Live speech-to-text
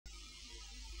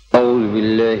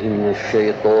بالله من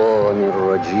الشيطان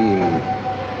الرجيم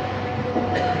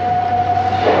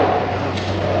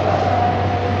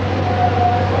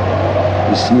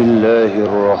بسم الله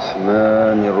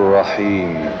الرحمن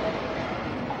الرحيم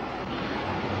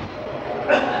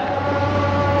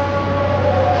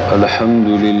الحمد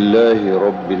لله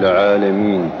رب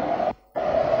العالمين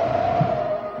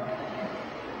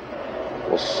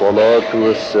والصلاة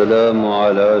والسلام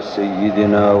على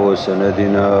سيدنا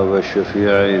وسندنا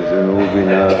وشفيع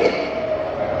ذنوبنا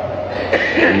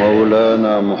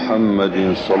ومولانا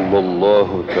محمد صلى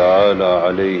الله تعالى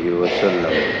عليه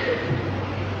وسلم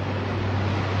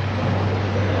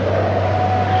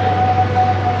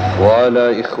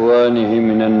وعلى إخوانه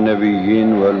من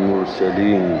النبيين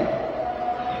والمرسلين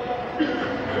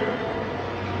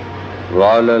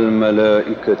وعلى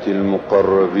الملائكة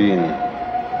المقربين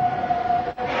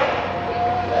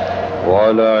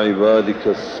وعلى عبادك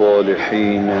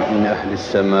الصالحين من أهل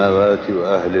السماوات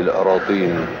وأهل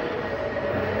الأراضين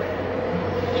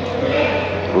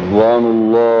رضوان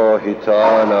الله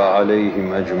تعالى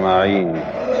عليهم أجمعين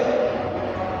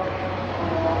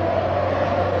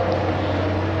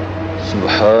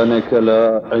سبحانك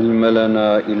لا علم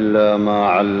لنا إلا ما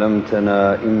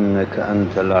علمتنا إنك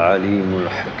أنت العليم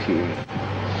الحكيم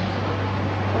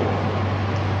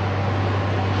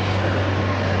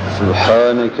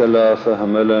سبحانك لا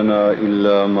فهم لنا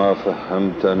إلا ما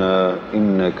فهمتنا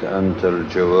إنك أنت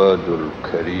الجواد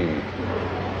الكريم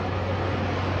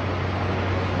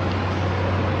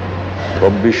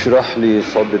رب اشرح لي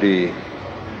صدري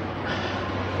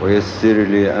ويسر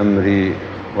لي أمري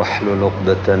واحلل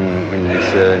عقدة من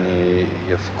لساني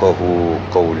يفقه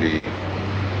قولي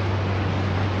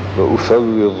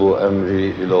وأفوض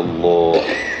أمري إلى الله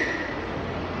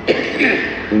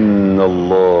إن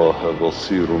الله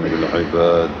بصير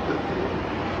بالعباد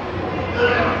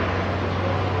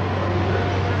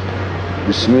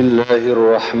بسم الله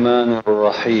الرحمن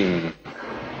الرحيم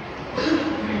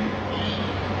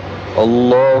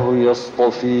الله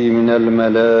يصطفي من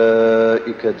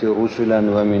الملائكة رسلا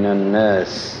ومن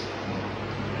الناس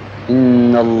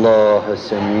إن الله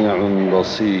سميع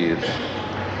بصير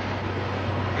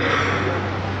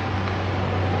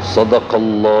صدق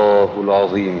الله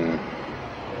العظيم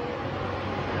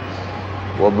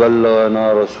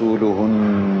وبلغنا رسوله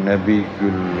النبي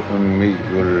الأمي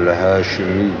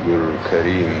الهاشمي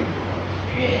الكريم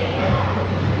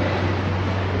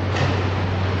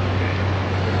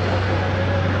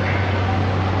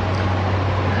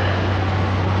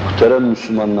Muhterem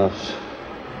Müslümanlar,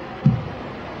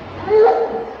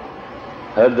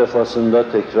 her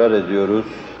defasında tekrar ediyoruz,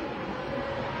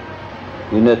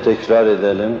 yine tekrar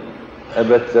edelim,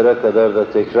 ebedlere kadar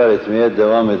da tekrar etmeye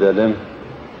devam edelim.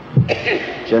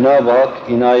 Cenab-ı Hak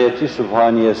inayeti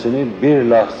sübhaniyesini bir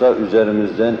lahza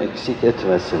üzerimizden eksik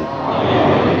etmesin.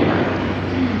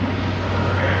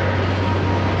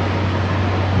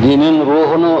 Dinin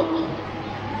ruhunu,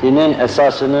 dinin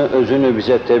esasını, özünü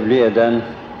bize tebliğ eden,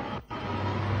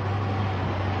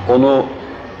 onu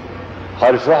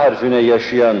harfi harfine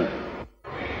yaşayan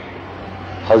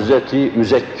Hazreti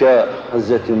Müzekka,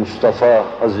 Hazreti Mustafa,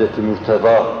 Hazreti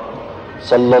Mürteda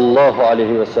sallallahu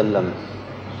aleyhi ve sellem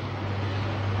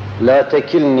La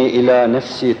tekilni ila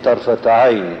nefsi tarfete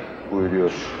ayn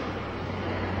buyuruyor.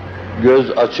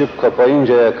 Göz açıp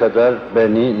kapayıncaya kadar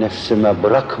beni nefsime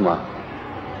bırakma.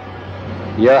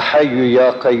 Ya hayyu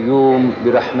ya kayyum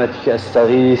bi rahmetike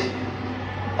estağîth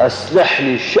أصلح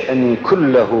لي شأني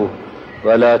كله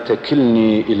ولا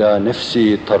تكلني إلى نفسي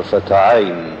طرفة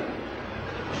عين.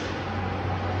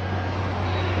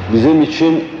 Bizim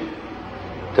için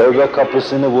tevbe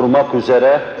kapısını vurmak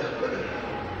üzere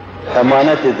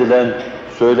emanet edilen,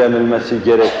 söylenilmesi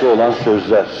gerekli olan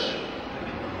sözler.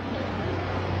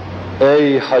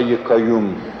 Ey Hayy-i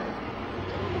Kayyum!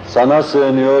 Sana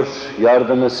sığınıyor,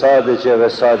 yardımı sadece ve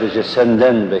sadece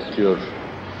senden bekliyor.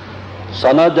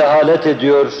 Sana dehalet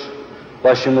ediyor,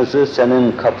 başımızı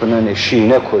senin kapının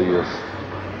eşiğine koyuyor.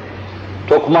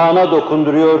 Tokmağına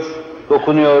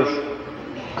dokunuyor,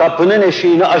 kapının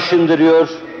eşiğini aşındırıyor.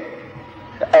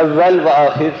 Evvel ve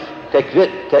ahir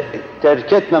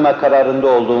terk etmeme kararında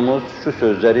olduğumuz şu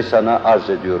sözleri sana arz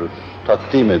ediyoruz,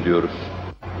 takdim ediyoruz.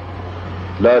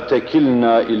 La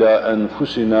tekilna ila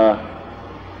enfusina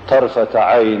tarfete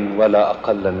ayn ve la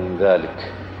akalle min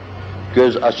zalik.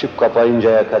 Göz açıp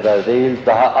kapayıncaya kadar değil,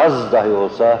 daha az dahi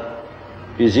olsa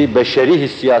bizi beşeri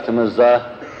hissiyatımızda,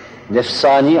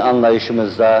 nefsani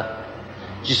anlayışımızda,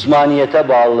 cismaniyete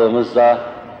bağlılığımızda,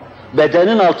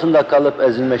 bedenin altında kalıp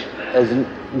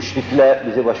ezilmişlikle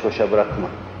bizi baş başa bırakma.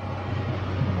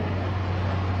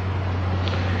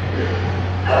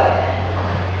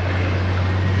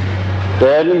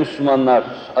 Değerli Müslümanlar,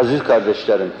 aziz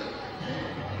kardeşlerim,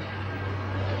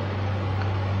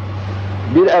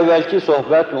 bir evvelki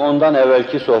sohbet ve ondan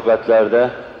evvelki sohbetlerde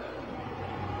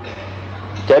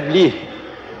tebliğ,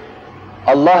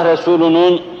 Allah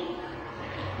Resulü'nün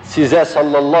size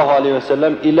sallallahu aleyhi ve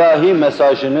sellem ilahi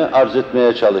mesajını arz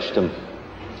etmeye çalıştım.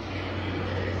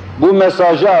 Bu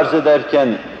mesajı arz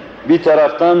ederken bir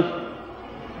taraftan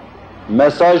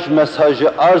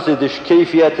mesajı arz ediş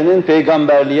keyfiyetinin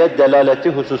peygamberliğe delaleti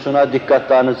hususuna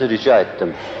dikkatlerinizi rica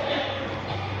ettim.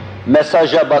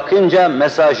 Mesaja bakınca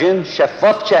mesajın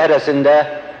şeffaf çehresinde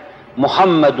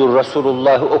Muhammedur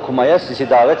Resulullah'ı okumaya sizi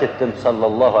davet ettim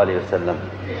sallallahu aleyhi ve sellem.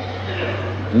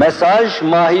 Mesaj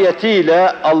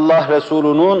mahiyetiyle Allah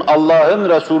Resulü'nün Allah'ın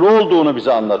Resulü olduğunu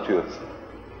bize anlatıyor.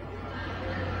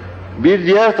 Bir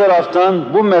diğer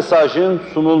taraftan bu mesajın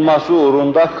sunulması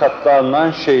uğrunda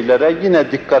katlanılan şeylere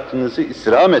yine dikkatinizi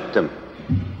istirham ettim.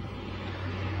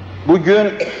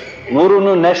 Bugün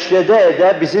nurunu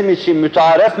neşrede bizim için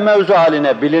mütearef mevzu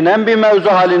haline, bilinen bir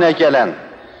mevzu haline gelen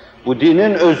bu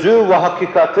dinin özü ve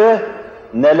hakikati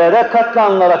nelere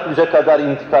katlanılarak bize kadar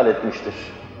intikal etmiştir.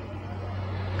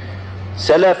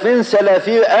 Selefin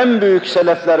selefi en büyük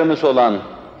seleflerimiz olan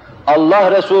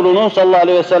Allah Resulü'nün sallallahu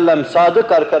aleyhi ve sellem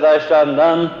sadık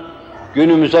arkadaşlarından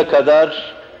günümüze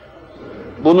kadar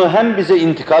bunu hem bize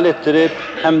intikal ettirip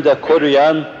hem de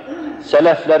koruyan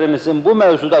seleflerimizin bu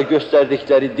mevzuda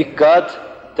gösterdikleri dikkat,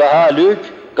 tehallük,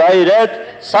 gayret,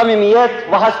 samimiyet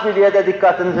ve hasbiyete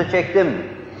dikkatinizi çektim.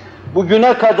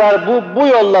 Bugüne kadar bu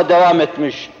yolla devam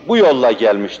etmiş, bu yolla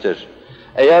gelmiştir.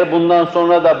 Eğer bundan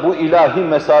sonra da bu ilahi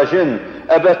mesajın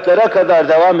ebedlere kadar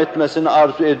devam etmesini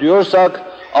arzu ediyorsak,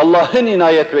 Allah'ın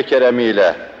inayet ve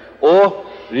keremiyle, o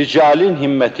ricalin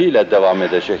himmetiyle devam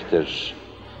edecektir.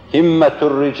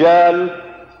 Himmetur rical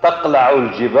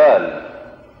takla'ul cibal.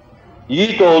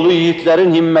 Yiğit oğlu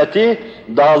yiğitlerin himmeti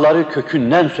dağları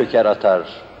kökünden söker atar.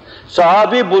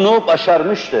 Sahabi bunu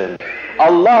başarmıştır.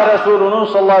 Allah Resulü'nün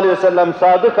sallallahu aleyhi ve sellem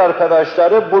sadık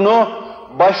arkadaşları bunu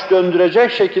baş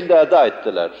döndürecek şekilde eda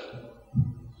ettiler.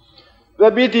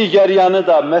 Ve bir diğer yanı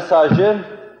da mesajın,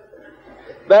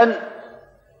 ben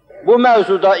bu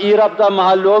mevzuda İrab'da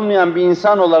mahalli olmayan bir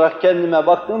insan olarak kendime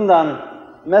baktığımdan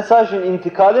mesajın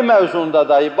intikali mevzunda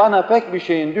dahi bana pek bir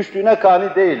şeyin düştüğüne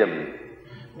kani değilim.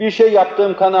 Bir şey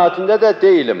yaptığım kanaatinde de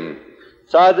değilim.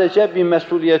 Sadece bir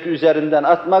mesuliyeti üzerinden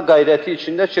atma gayreti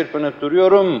içinde çırpınıp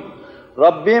duruyorum.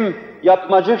 Rabbim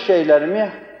yapmacık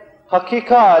şeylerimi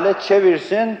hakika hale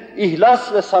çevirsin,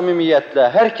 ihlas ve samimiyetle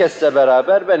herkesle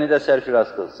beraber beni de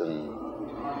serfiraz kılsın.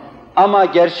 Ama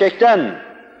gerçekten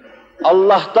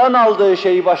Allah'tan aldığı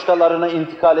şeyi başkalarına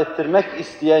intikal ettirmek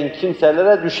isteyen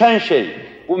kimselere düşen şey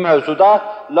bu mevzuda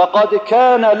لَقَدْ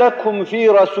كَانَ لَكُمْ ف۪ي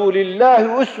رَسُولِ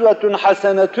اللّٰهِ اُسْوَةٌ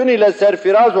حَسَنَةٌ ile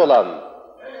serfiraz olan,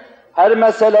 her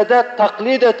meselede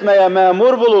taklit etmeye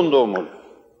memur bulunduğumuz,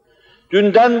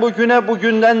 dünden bugüne,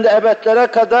 bugünden de ebedlere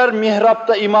kadar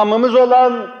mihrapta imamımız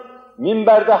olan,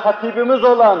 minberde hatibimiz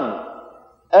olan,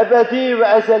 ebedi ve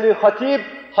ezeli hatip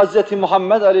Hz.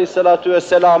 Muhammed Aleyhisselatü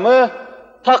Vesselam'ı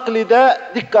taklide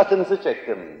dikkatinizi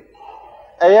çektim.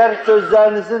 Eğer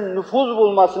sözlerinizin nüfuz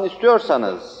bulmasını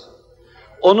istiyorsanız,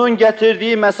 onun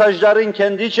getirdiği mesajların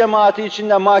kendi cemaati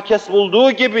içinde makes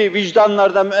bulduğu gibi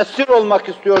vicdanlarda müessir olmak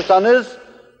istiyorsanız,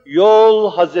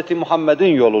 yol Hz.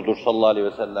 Muhammed'in yoludur sallallahu aleyhi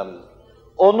ve sellem.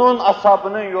 Onun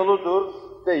ashabının yoludur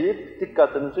deyip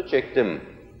dikkatinizi çektim.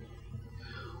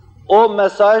 O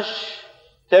mesaj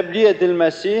tebliğ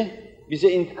edilmesi, bize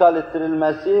intikal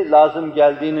ettirilmesi lazım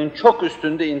geldiğinin çok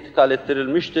üstünde intikal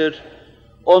ettirilmiştir.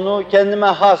 Onu kendime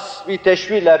has bir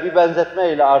teşbihle, bir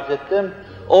benzetmeyle arz ettim.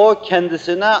 O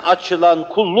kendisine açılan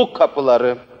kulluk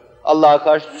kapıları, Allah'a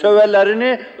karşı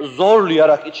sövelerini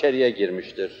zorlayarak içeriye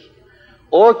girmiştir.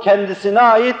 O kendisine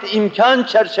ait imkan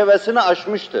çerçevesini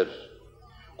aşmıştır.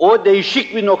 O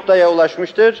değişik bir noktaya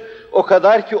ulaşmıştır. O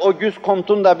kadar ki o güz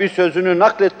komutun da bir sözünü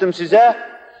naklettim size.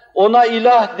 Ona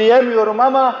ilah diyemiyorum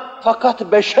ama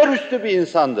fakat beşerüstü bir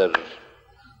insandır.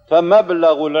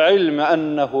 فَمَبْلَغُ الْعِلْمِ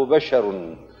أَنَّهُ بَشَرٌ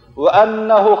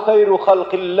وَأَنَّهُ خَيْرُ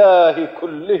خَلْقِ اللّٰهِ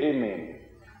كُلِّهِمٍ.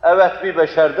 Evet bir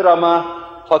beşerdir ama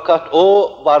fakat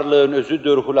o varlığın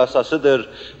özüdür, hulasasıdır.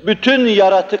 Bütün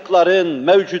yaratıkların,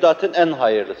 mevcudatın en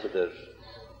hayırlısıdır.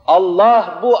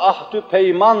 Allah bu ahdü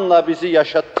peymanla bizi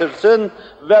yaşattırsın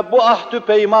ve bu ahdü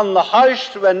peymanla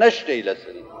haşr ve neşr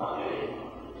eylesin.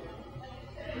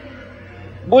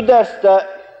 Bu derste,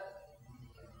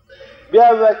 bir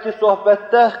evvelki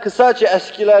sohbette kısaca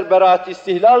eskiler beraat-i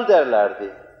istihlal derlerdi.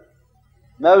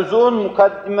 Mevzuun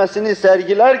mukaddimesini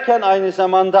sergilerken aynı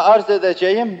zamanda arz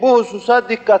edeceğim bu hususa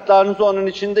dikkatlerinizi onun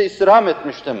içinde istirham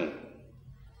etmiştim.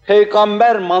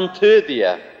 Peygamber mantığı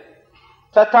diye.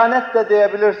 Fetanet de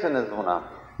diyebilirsiniz buna.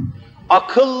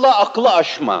 Akılla aklı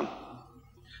aşma.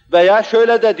 Veya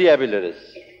şöyle de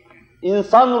diyebiliriz.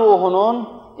 İnsan ruhunun,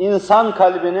 insan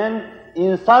kalbinin,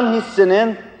 insan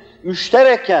hissinin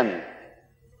müştereken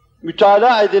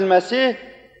mütalaa edilmesi,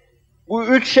 bu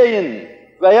üç şeyin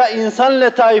veya insan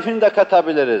letaifini de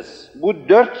katabiliriz. Bu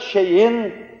dört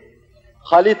şeyin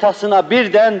halitasına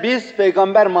birden biz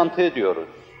peygamber mantığı diyoruz.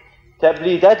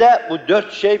 Tebliğde de bu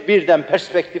dört şey birden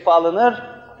perspektif alınır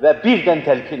ve birden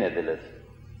telkin edilir.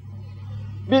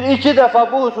 Bir iki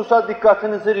defa bu hususa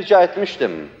dikkatinizi rica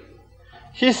etmiştim.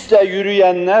 Hisle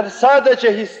yürüyenler,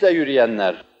 sadece hisle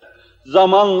yürüyenler,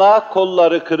 zamanla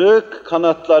kolları kırık,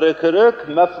 kanatları kırık,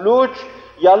 mefluç,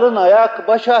 yalın ayak,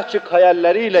 başı açık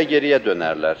hayalleriyle geriye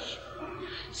dönerler.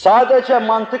 Sadece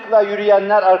mantıkla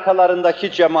yürüyenler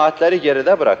arkalarındaki cemaatleri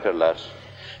geride bırakırlar.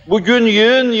 Bugün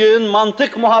yığın yığın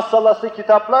mantık muhassalası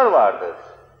kitaplar vardır.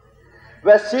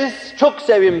 Ve siz çok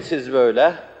sevimsiz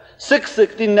böyle, sık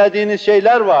sık dinlediğiniz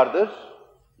şeyler vardır.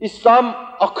 İslam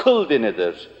akıl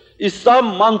dinidir. İslam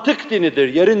mantık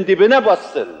dinidir. Yerin dibine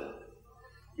bassın.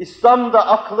 İslam'da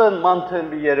aklın,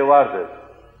 mantığın bir yeri vardır.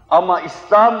 Ama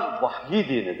İslam vahyi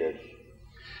dinidir.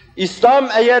 İslam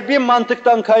eğer bir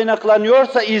mantıktan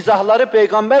kaynaklanıyorsa izahları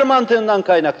peygamber mantığından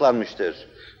kaynaklanmıştır.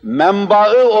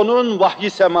 Menbaı onun vahyi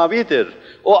semavidir.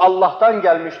 O Allah'tan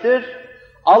gelmiştir.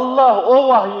 Allah o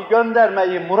vahyi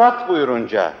göndermeyi murat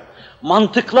buyurunca,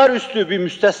 mantıklar üstü bir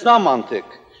müstesna mantık,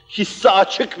 hisse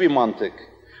açık bir mantık,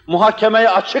 muhakemeye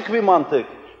açık bir mantık,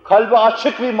 kalbe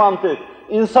açık bir mantık,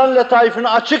 insan letaifine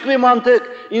açık bir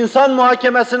mantık, insan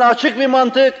muhakemesine açık bir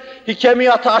mantık,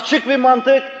 hikemiyata açık bir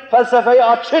mantık, felsefeye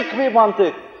açık bir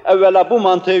mantık. Evvela bu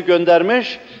mantığı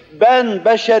göndermiş, ben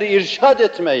beşeri irşad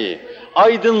etmeyi,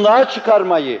 aydınlığa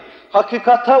çıkarmayı,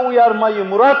 hakikata uyarmayı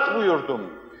murat buyurdum.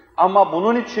 Ama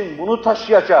bunun için bunu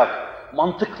taşıyacak,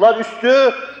 mantıklar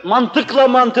üstü, mantıkla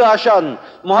mantığı aşan,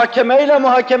 muhakemeyle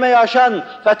muhakemeyi aşan,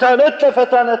 fetanetle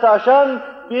fetaneti aşan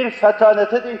bir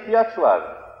fetanete de ihtiyaç var.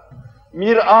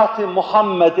 Mir-ât-ı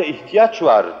Muhammed'e ihtiyaç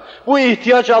var. Bu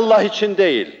ihtiyaç Allah için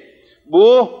değil.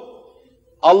 Bu,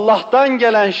 Allah'tan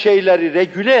gelen şeyleri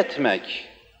regüle etmek,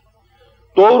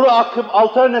 doğru akım,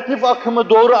 alternatif akımı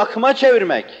doğru akıma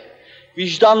çevirmek,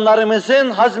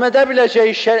 vicdanlarımızın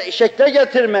hazmedebileceği şekle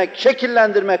getirmek,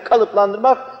 şekillendirmek,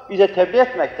 kalıplandırmak, bize tebliğ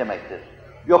etmek demektir.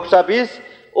 Yoksa biz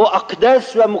o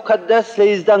akdes ve mukaddes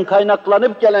feyizden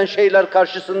kaynaklanıp gelen şeyler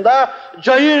karşısında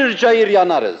cayır cayır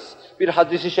yanarız. Bir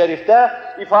hadis-i şerifte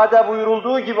ifade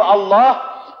buyurulduğu gibi Allah,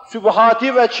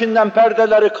 sübhati ve Çin'den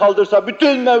perdeleri kaldırsa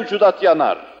bütün mevcudat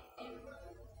yanar.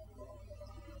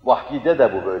 Vahyide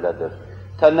de bu böyledir.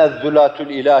 Tenezzülatül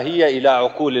ilahiye ila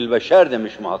ukulil beşer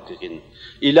demiş muhakkikin.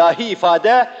 İlahi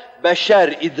ifade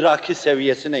beşer idraki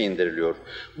seviyesine indiriliyor.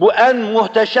 Bu en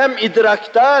muhteşem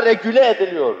idrakta regüle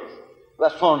ediliyor ve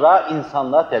sonra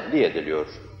insanlığa tebliğ ediliyor.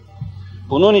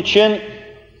 Bunun için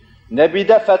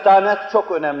Nebi'de fetanet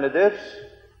çok önemlidir.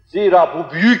 Zira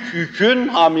bu büyük yükün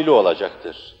hamili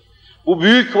olacaktır. Bu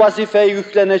büyük vazifeye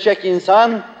yüklenecek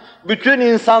insan, bütün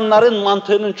insanların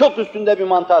mantığının çok üstünde bir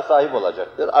mantığa sahip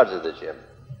olacaktır. Arz edeceğim.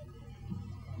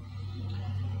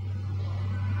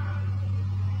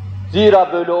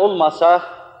 Zira böyle olmasa,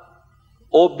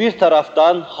 o bir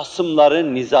taraftan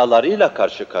hasımların nizalarıyla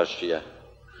karşı karşıya.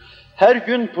 Her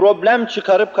gün problem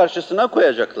çıkarıp karşısına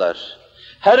koyacaklar.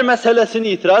 Her meselesini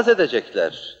itiraz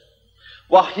edecekler.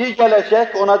 Vahyi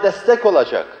gelecek, ona destek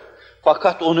olacak.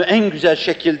 Fakat onu en güzel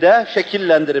şekilde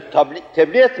şekillendirip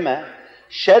tebliğ etme,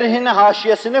 şerhini,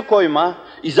 haşiyesini koyma,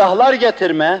 izahlar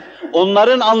getirme,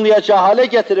 onların anlayacağı hale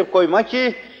getirip koyma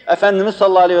ki Efendimiz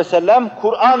sallallahu aleyhi ve sellem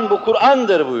Kur'an bu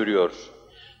Kur'an'dır buyuruyor.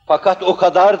 Fakat o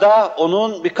kadar da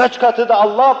onun birkaç katı da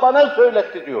Allah bana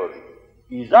söyletti diyor.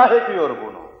 İzah ediyor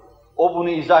bunu. O bunu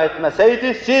izah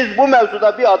etmeseydi siz bu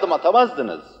mevzuda bir adım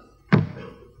atamazdınız.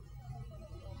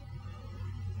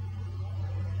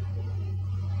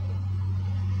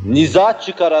 Niza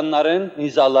çıkaranların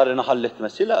nizalarını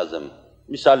halletmesi lazım.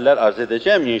 Misaller arz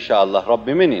edeceğim inşallah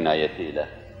Rabbimin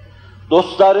inayetiyle.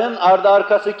 Dostların ardı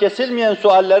arkası kesilmeyen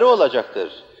sualleri olacaktır.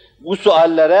 Bu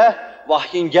suallere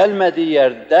vahyin gelmediği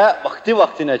yerde vakti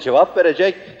vaktine cevap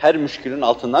verecek, her müşkülün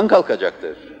altından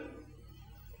kalkacaktır.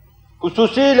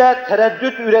 Hususiyle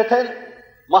tereddüt üreten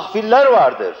mahfiller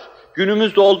vardır.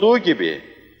 Günümüzde olduğu gibi.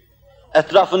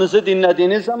 Etrafınızı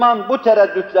dinlediğiniz zaman bu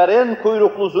tereddütlerin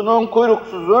kuyruklusunun,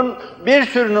 kuyruksuzun bir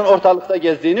sürünün ortalıkta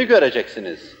gezdiğini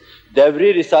göreceksiniz.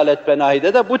 Devri Risalet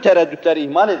Benahi'de de bu tereddütler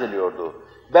ihmal ediliyordu.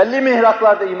 Belli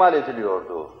mihraklarda ihmal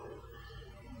ediliyordu.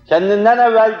 Kendinden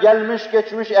evvel gelmiş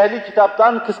geçmiş ehli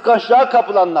kitaptan kıskançlığa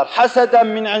kapılanlar, haseden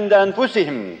min inde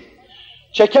enfusihim,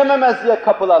 çekememezliğe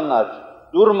kapılanlar,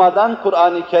 durmadan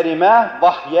Kur'an-ı Kerim'e,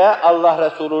 vahye,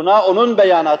 Allah Resulü'ne, onun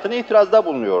beyanatını itirazda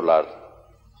bulunuyorlar.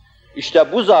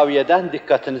 İşte bu zaviyeden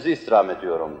dikkatinizi istirham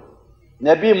ediyorum.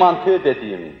 Nebi mantığı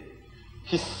dediğim,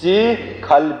 hissi,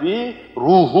 kalbi,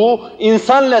 ruhu,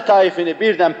 insan letaifini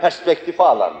birden perspektife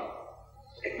alan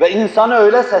ve insanı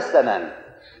öyle seslenen,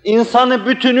 insanı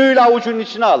bütünüyle avucun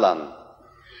içine alan,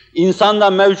 insanda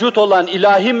mevcut olan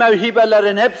ilahi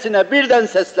mevhibelerin hepsine birden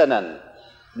seslenen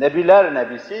Nebiler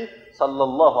Nebisi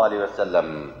sallallahu aleyhi ve sellem.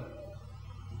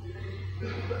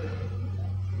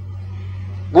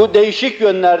 Bu değişik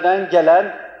yönlerden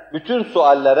gelen bütün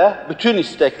suallere, bütün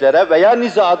isteklere veya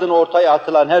niza adına ortaya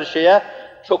atılan her şeye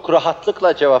çok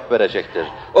rahatlıkla cevap verecektir.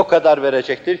 O kadar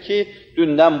verecektir ki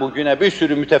dünden bugüne bir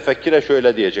sürü mütefekkire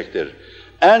şöyle diyecektir.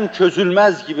 En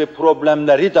çözülmez gibi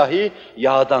problemleri dahi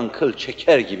yağdan kıl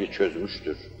çeker gibi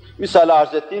çözmüştür. Misal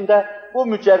arz ettiğimde bu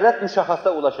mücerret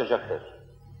müşahhasa ulaşacaktır.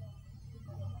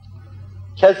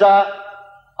 Keza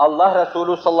Allah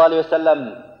Resulü sallallahu aleyhi ve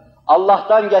sellem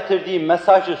Allah'tan getirdiği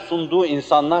mesajı sunduğu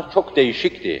insanlar çok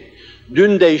değişikti.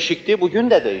 Dün değişikti, bugün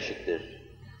de değişiktir.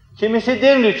 Kimisi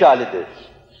din ricalidir.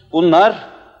 Bunlar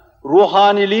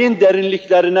ruhaniliğin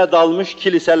derinliklerine dalmış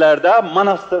kiliselerde,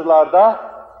 manastırlarda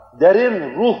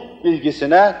derin ruh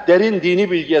bilgisine, derin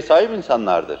dini bilgiye sahip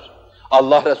insanlardır.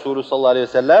 Allah Resulü sallallahu aleyhi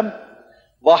ve sellem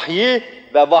vahyi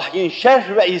ve vahyin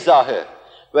şerh ve izahı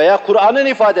veya Kur'an'ın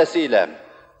ifadesiyle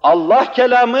Allah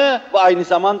kelamı ve aynı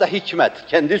zamanda hikmet,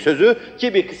 kendi sözü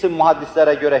ki bir kısım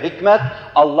muhaddislere göre hikmet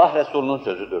Allah Resulü'nün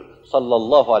sözüdür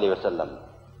sallallahu aleyhi ve sellem.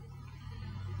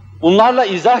 Bunlarla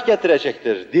izah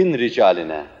getirecektir din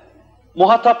ricaline.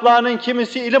 Muhataplarının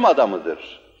kimisi ilim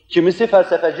adamıdır, kimisi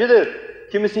felsefecidir,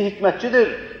 kimisi hikmetçidir,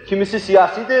 kimisi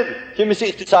siyasidir, kimisi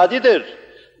iktisadidir.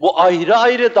 Bu ayrı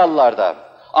ayrı dallarda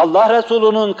Allah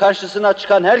Resulü'nün karşısına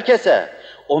çıkan herkese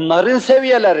onların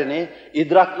seviyelerini,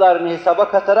 idraklarını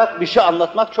hesaba katarak bir şey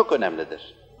anlatmak çok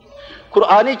önemlidir.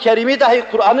 Kur'an-ı Kerim'i dahi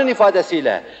Kur'an'ın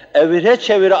ifadesiyle evire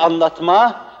çevire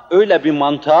anlatma, öyle bir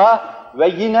mantığa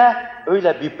ve yine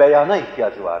öyle bir beyana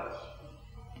ihtiyacı vardır.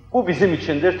 Bu bizim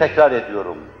içindir, tekrar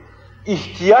ediyorum.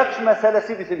 İhtiyaç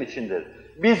meselesi bizim içindir.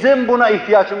 Bizim buna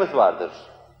ihtiyacımız vardır.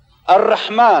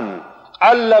 Er-Rahman,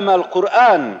 allemel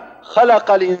Kur'an,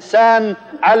 halakal insan,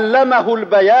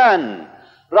 allemehul beyan.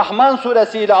 Rahman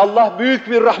suresiyle Allah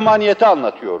büyük bir rahmaniyeti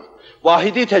anlatıyor.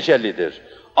 Vahidi tecellidir.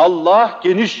 Allah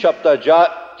geniş çapta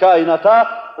kainata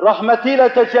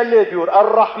rahmetiyle tecelli ediyor.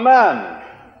 Er-Rahman,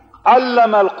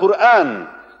 allemel Kur'an.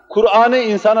 Kur'an'ı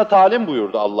insana talim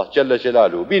buyurdu Allah Celle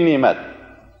Celaluhu, bir nimet.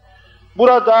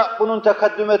 Burada bunun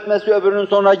tekaddüm etmesi, öbürünün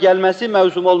sonra gelmesi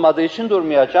mevzum olmadığı için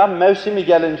durmayacağım. Mevsimi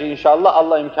gelince inşallah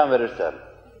Allah imkan verirse.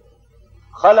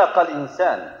 Halakal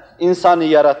insan. İnsanı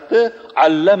yarattı,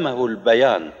 allemehul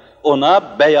beyan. Ona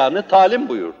beyanı talim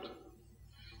buyurdu.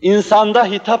 İnsanda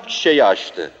hitap çiçeği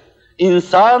açtı.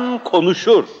 İnsan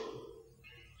konuşur.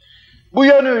 Bu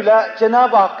yönüyle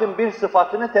Cenab-ı Hakk'ın bir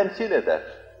sıfatını temsil eder.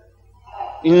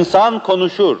 İnsan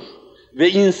konuşur ve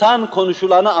insan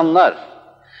konuşulanı anlar.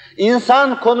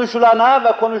 İnsan konuşulana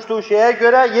ve konuştuğu şeye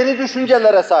göre yeni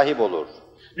düşüncelere sahip olur.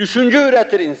 Düşünce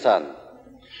üretir insan.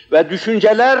 Ve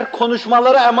düşünceler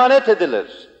konuşmalara emanet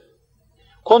edilir.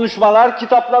 Konuşmalar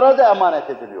kitaplara da emanet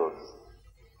ediliyor.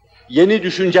 Yeni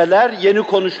düşünceler, yeni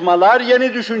konuşmalar,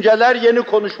 yeni düşünceler, yeni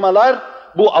konuşmalar,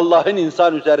 bu Allah'ın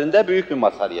insan üzerinde büyük bir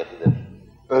mazhariyetidir.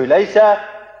 Öyleyse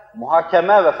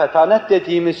muhakeme ve fetanet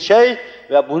dediğimiz şey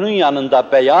ve bunun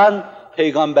yanında beyan,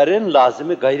 peygamberin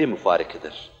lazımı gayri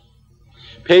müfarikidir.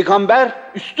 Peygamber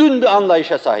üstün bir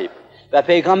anlayışa sahip ve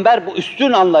peygamber bu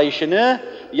üstün anlayışını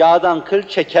yağdan kıl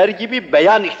çeker gibi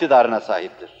beyan iktidarına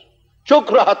sahiptir.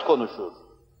 Çok rahat konuşur,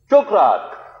 çok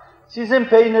rahat. Sizin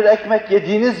peynir, ekmek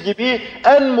yediğiniz gibi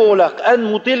en muğlak, en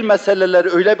mudil meseleleri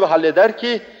öyle bir halleder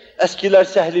ki eskiler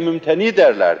sehli mümteni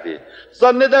derlerdi.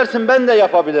 Zannedersin ben de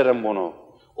yapabilirim bunu.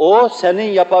 O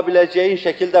senin yapabileceğin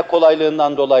şekilde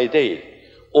kolaylığından dolayı değil.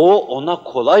 O ona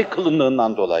kolay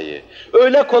kılındığından dolayı.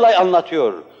 Öyle kolay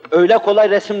anlatıyor, öyle kolay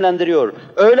resimlendiriyor,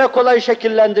 öyle kolay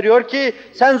şekillendiriyor ki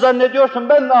sen zannediyorsun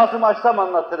ben de ağzımı açsam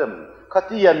anlatırım.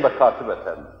 Katiyen ve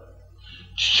katibeten.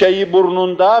 Çiçeği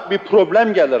burnunda bir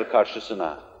problem gelir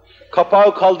karşısına.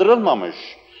 Kapağı kaldırılmamış.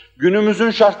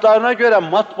 Günümüzün şartlarına göre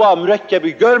matbaa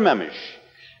mürekkebi görmemiş.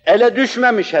 Ele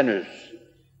düşmemiş henüz.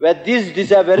 Ve diz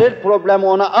dize verir, problemi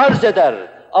ona arz eder.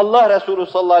 Allah Resulü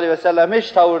sallallahu aleyhi ve sellem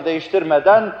hiç tavır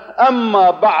değiştirmeden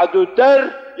emma ba'du der,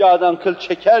 yağdan kıl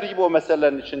çeker gibi o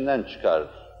meselelerin içinden çıkar.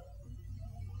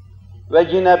 Ve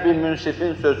yine bir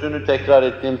münsifin sözünü tekrar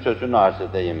ettiğim sözünü arz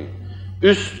edeyim.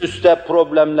 Üst üste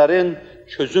problemlerin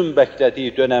çözüm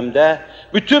beklediği dönemde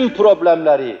bütün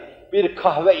problemleri bir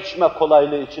kahve içme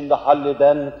kolaylığı içinde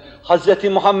halleden Hz.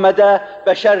 Muhammed'e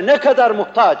beşer ne kadar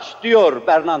muhtaç diyor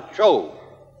Bernard Shaw.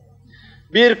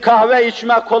 Bir kahve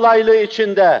içme kolaylığı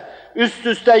içinde üst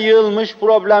üste yığılmış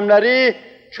problemleri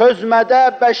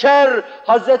çözmede beşer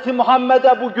Hz.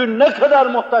 Muhammed'e bugün ne kadar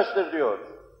muhtaçtır diyor.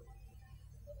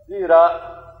 Zira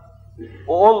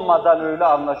o olmadan öyle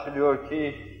anlaşılıyor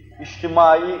ki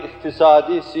içtimai,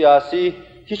 iktisadi, siyasi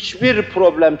hiçbir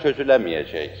problem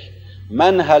çözülemeyecek.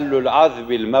 Menhellül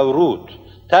azbil mevrud,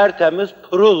 tertemiz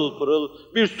pırıl pırıl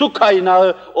bir su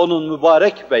kaynağı onun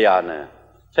mübarek beyanı.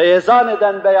 Feyezan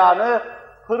eden beyanı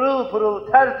pırıl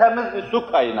pırıl tertemiz bir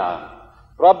su kaynağı.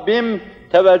 Rabbim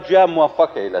teveccühe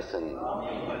muvaffak eylesin.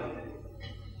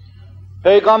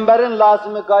 Peygamberin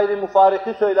lazımı gayri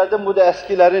mufariki söyledim, bu da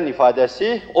eskilerin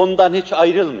ifadesi, ondan hiç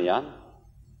ayrılmayan,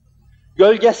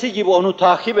 gölgesi gibi onu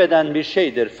takip eden bir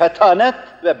şeydir, fetanet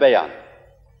ve beyan.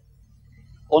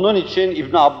 Onun için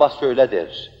İbn Abbas şöyle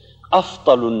der,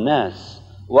 afdalun nas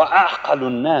ve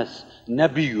a'kalun nas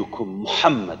nebiyyukum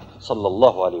Muhammed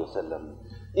sallallahu aleyhi ve sellem.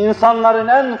 İnsanların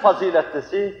en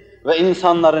faziletlisi ve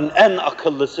insanların en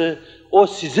akıllısı o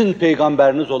sizin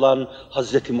peygamberiniz olan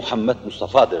Hazreti Muhammed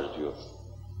Mustafa'dır diyor.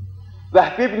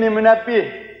 Vehb ibn Münebbih,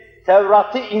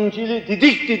 Tevrat'ı, İncil'i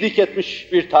didik didik etmiş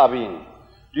bir tabi'in.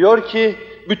 Diyor ki,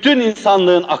 bütün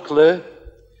insanlığın aklı,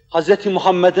 Hz.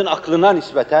 Muhammed'in aklına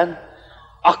nispeten,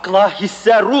 akla,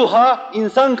 hisse, ruha,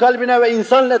 insan kalbine ve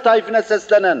insan letaifine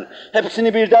seslenen,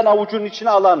 hepsini birden avucun içine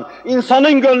alan,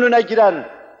 insanın gönlüne giren,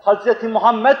 Hz.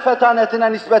 Muhammed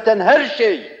fetanetine nispeten her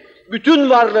şey, bütün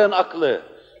varlığın aklı,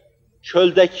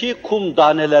 çöldeki kum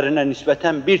tanelerine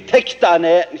nispeten bir tek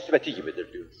taneye nispeti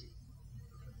gibidir diyor.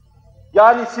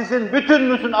 Yani sizin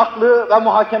bütününüzün aklı ve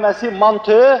muhakemesi,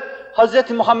 mantığı,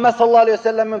 Hz. Muhammed sallallahu aleyhi ve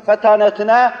sellem'in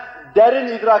fetanetine,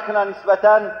 derin idrakına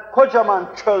nispeten kocaman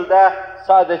çölde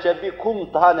sadece bir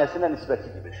kum tanesine nispeti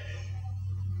gibidir.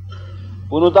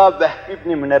 Bunu da Vehb ibn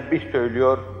Münebbih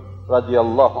söylüyor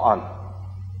radıyallahu anh.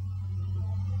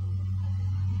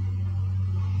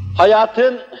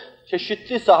 Hayatın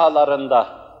çeşitli sahalarında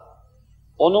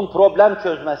onun problem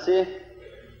çözmesi,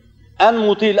 en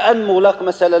mutil, en muğlak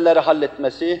meseleleri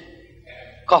halletmesi,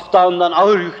 kaftağından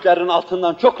ağır yüklerin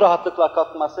altından çok rahatlıkla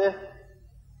kalkması,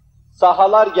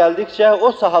 sahalar geldikçe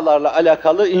o sahalarla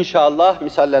alakalı inşallah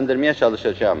misallendirmeye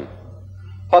çalışacağım.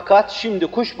 Fakat şimdi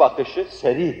kuş bakışı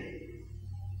seri,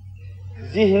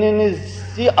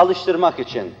 zihninizi alıştırmak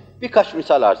için birkaç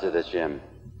misal arz edeceğim.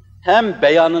 Hem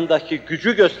beyanındaki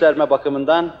gücü gösterme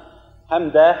bakımından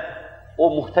hem de o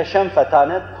muhteşem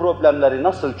fetanet problemleri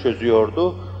nasıl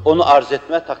çözüyordu, onu arz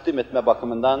etme, takdim etme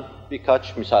bakımından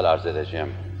birkaç misal arz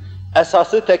edeceğim.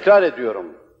 Esası tekrar ediyorum.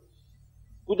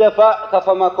 Bu defa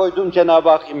kafama koyduğum Cenab-ı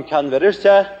Hak imkan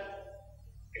verirse,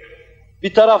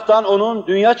 bir taraftan onun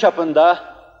dünya çapında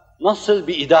nasıl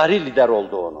bir idari lider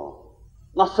olduğunu,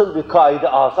 nasıl bir kaide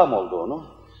azam olduğunu,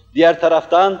 diğer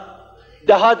taraftan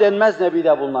daha denmez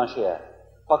nebide bulunan şeye.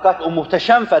 Fakat o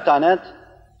muhteşem fetanet,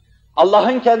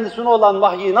 Allah'ın kendisine olan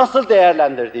vahyi nasıl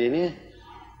değerlendirdiğini,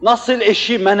 nasıl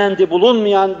eşi menendi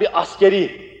bulunmayan bir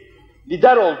askeri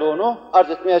lider olduğunu arz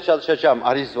etmeye çalışacağım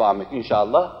ariz ve amik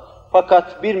inşallah.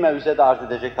 Fakat bir mevzede arz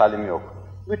edecek halim yok.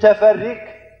 Müteferrik,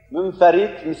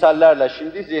 münferit misallerle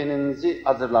şimdi zihninizi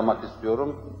hazırlamak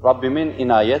istiyorum. Rabbimin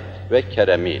inayet ve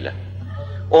keremiyle.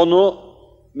 Onu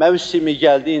mevsimi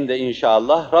geldiğinde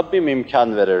inşallah Rabbim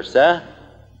imkan verirse,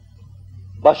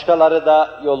 başkaları da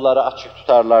yolları açık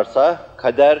tutarlarsa,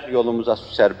 kader yolumuza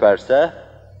su serperse,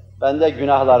 ben de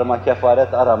günahlarıma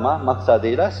kefaret arama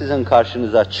maksadıyla sizin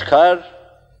karşınıza çıkar,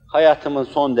 hayatımın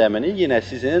son demini yine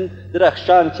sizin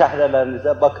direkşan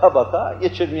çehrelerinize baka baka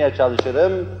geçirmeye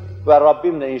çalışırım ve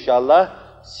Rabbim de inşallah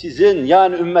sizin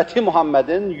yani ümmeti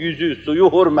Muhammed'in yüzü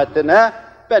suyu hürmetine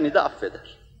beni de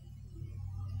affeder.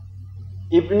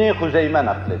 İbn-i Huzeyme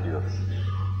naklediyor.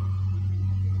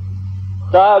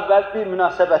 Daha evvel bir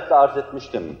münasebetle arz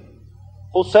etmiştim.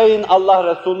 Hüseyin Allah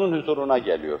Resulü'nün huzuruna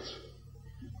geliyor.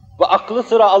 Ve aklı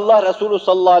sıra Allah Resulü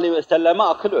sallallahu aleyhi ve selleme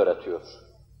akıl öğretiyor.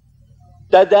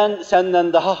 Deden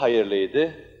senden daha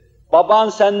hayırlıydı, baban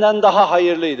senden daha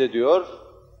hayırlıydı diyor.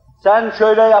 Sen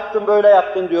şöyle yaptın, böyle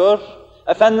yaptın diyor.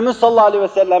 Efendimiz sallallahu aleyhi ve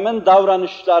sellemin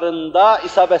davranışlarında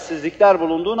isabetsizlikler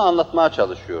bulunduğunu anlatmaya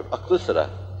çalışıyor, aklı sıra.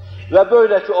 Ve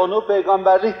böylece onu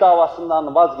peygamberlik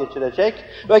davasından vazgeçirecek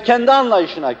ve kendi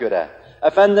anlayışına göre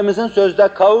Efendimiz'in sözde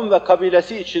kavim ve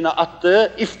kabilesi içine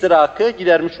attığı iftirakı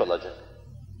gidermiş olacak.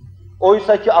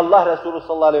 Oysa ki Allah Resulü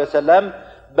sallallahu aleyhi ve sellem,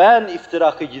 ben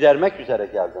iftirakı gidermek üzere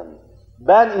geldim.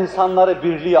 Ben insanları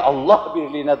birliğe, Allah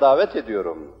birliğine davet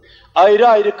ediyorum. Ayrı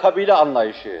ayrı kabile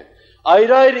anlayışı,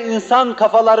 ayrı ayrı insan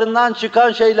kafalarından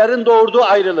çıkan şeylerin doğurduğu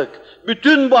ayrılık,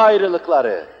 bütün bu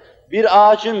ayrılıkları bir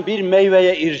ağacın bir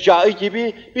meyveye ircaı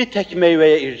gibi bir tek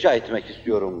meyveye irca etmek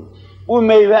istiyorum. Bu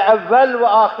meyve evvel ve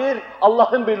ahir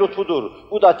Allah'ın bir lütfudur.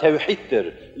 Bu da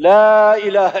tevhiddir. La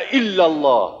ilahe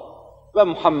illallah ve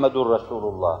Muhammedur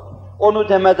Resulullah. Onu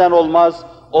demeden olmaz,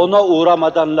 ona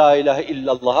uğramadan la ilahe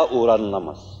illallah'a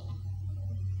uğranılamaz.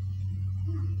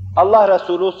 Allah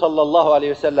Resulü sallallahu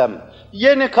aleyhi ve sellem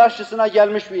yeni karşısına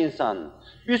gelmiş bir insan.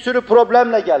 Bir sürü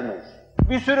problemle gelmiş.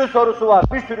 Bir sürü sorusu var,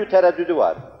 bir sürü tereddüdü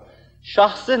var.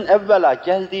 Şahsın evvela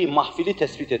geldiği mahfili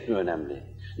tespit etme önemli.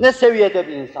 Ne seviyede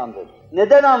bir insandır?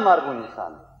 Neden anlar bu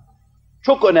insan?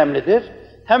 Çok önemlidir.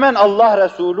 Hemen Allah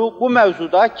Resulü bu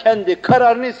mevzuda kendi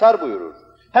kararını ishar buyurur.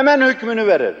 Hemen hükmünü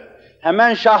verir.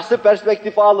 Hemen şahsı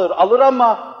perspektife alır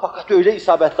ama fakat öyle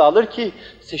isabetli alır ki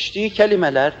seçtiği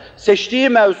kelimeler, seçtiği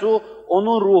mevzu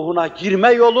onun ruhuna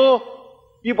girme yolu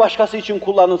bir başkası için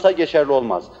kullanılsa geçerli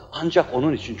olmaz. Ancak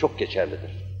onun için çok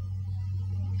geçerlidir.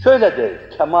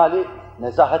 Şöyledir, kemali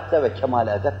nezahatle ve kemali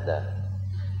edeple.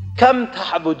 Kem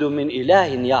ta'budu min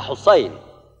ilahin ya Husayn?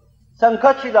 Sen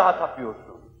kaç ilaha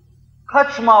tapıyorsun?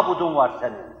 Kaç mabudun var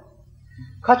senin?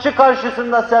 Kaçı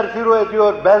karşısında serfiru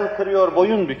ediyor, bel kırıyor,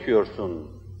 boyun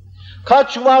büküyorsun?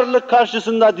 Kaç varlık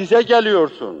karşısında dize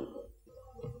geliyorsun?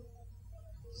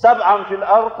 Seb'an fil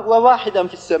ard ve vahiden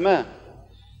fis sema.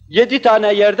 7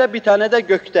 tane yerde, bir tane de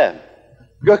gökte.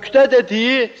 Gökte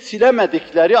dediği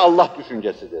silemedikleri Allah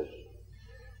düşüncesidir.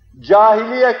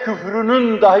 Cahiliye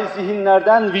küfrünün dahi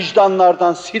zihinlerden,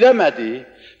 vicdanlardan silemediği,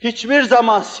 hiçbir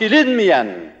zaman silinmeyen,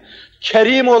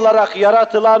 kerim olarak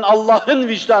yaratılan Allah'ın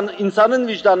vicdanı, insanın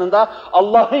vicdanında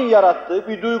Allah'ın yarattığı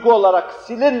bir duygu olarak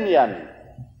silinmeyen,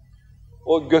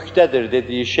 o göktedir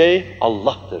dediği şey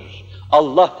Allah'tır.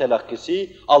 Allah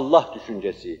telakkisi, Allah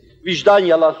düşüncesi. Vicdan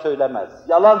yalan söylemez.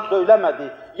 Yalan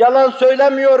söylemedi, yalan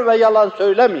söylemiyor ve yalan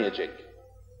söylemeyecek.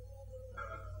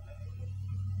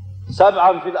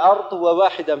 Seb'an fil ard ve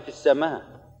vahiden fis sema.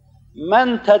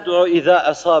 Men ted'u izâ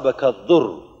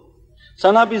asâbekez-zurr.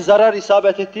 Sana bir zarar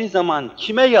isabet ettiği zaman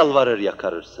kime yalvarır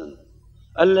yakarırsın?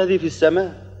 Ellezî fis sema.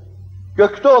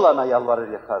 Gökte olana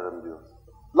yalvarır yakarırım diyor.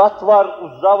 Lat var,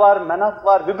 Uzza var, Menat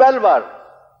var, Hübel var.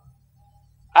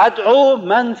 Ad'u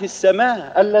men fis sema,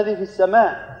 ellezî fis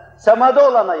sema. Semada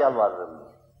olana yalvarırım.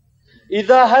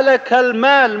 İzâ helekel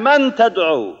mal men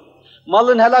ted'u.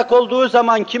 Malın helak olduğu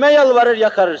zaman kime yalvarır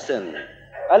yakarırsın?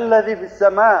 Ellezî fis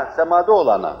sema, semada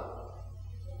olana.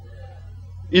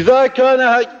 İzâ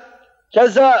kâne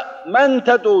keza men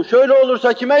ted'u. Şöyle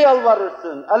olursa kime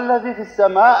yalvarırsın? Ellezî fis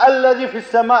sema, ellezî fis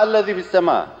sema, ellezî fis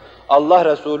sema. Allah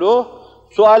Resulü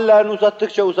suallerini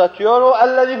uzattıkça uzatıyor, o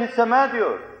ellezî fis sema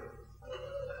diyor.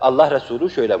 Allah Resulü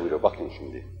şöyle buyuruyor, bakın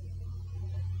şimdi.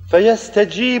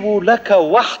 فَيَسْتَجِيبُوا لَكَ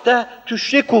وَحْدَ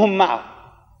تُشْرِكُهُمْ مَعَ.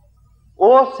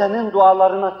 O senin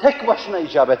dualarına tek başına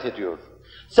icabet ediyor.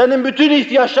 Senin bütün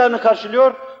ihtiyaçlarını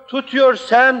karşılıyor, tutuyor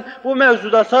sen bu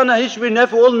mevzuda sana hiçbir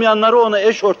nefi olmayanları ona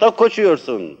eş ortak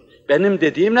koşuyorsun. Benim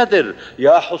dediğim nedir?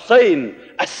 Ya Husayn,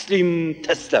 eslim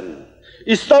teslem.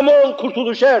 İslam ol,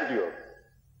 kurtuluş er diyor.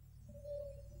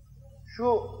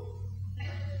 Şu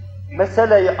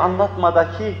meseleyi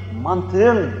anlatmadaki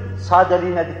mantığın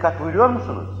sadeliğine dikkat buyuruyor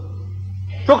musunuz?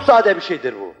 Çok sade bir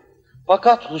şeydir bu.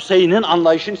 Fakat Hüseyin'in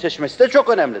anlayışını seçmesi de çok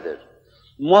önemlidir.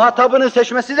 Muhatabını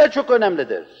seçmesi de çok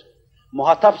önemlidir.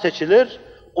 Muhatap seçilir,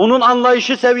 onun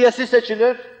anlayışı seviyesi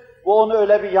seçilir. Bu onu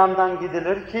öyle bir yandan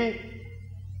gidilir ki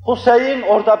Hüseyin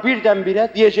orada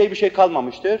birdenbire diyeceği bir şey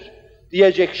kalmamıştır.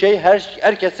 Diyecek şey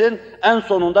herkesin en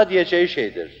sonunda diyeceği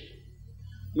şeydir.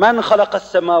 Men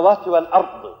halakas semavati vel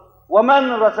ardı ve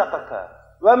men razakaka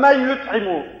ve men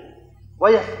yut'imu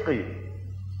ve yesqi.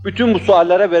 Bütün bu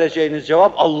suallere vereceğiniz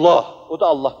cevap Allah. O da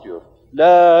Allah diyor.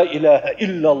 La ilahe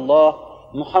illallah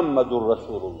Muhammedur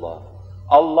Resulullah.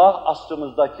 Allah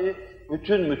asrımızdaki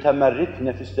bütün mütemerrit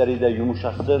nefisleriyle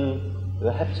yumuşatsın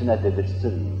ve hepsine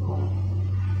dedirsin.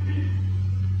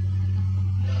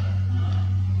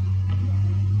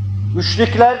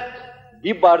 Müşrikler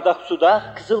bir bardak suda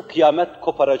kızıl kıyamet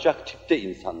koparacak tipte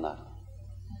insanlar.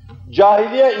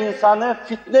 Cahiliye insanı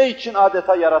fitne için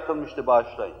adeta yaratılmıştı,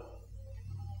 bağışlayın.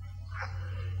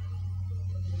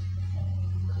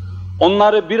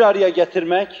 Onları bir araya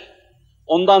getirmek,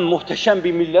 ondan muhteşem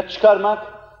bir millet çıkarmak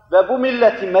ve bu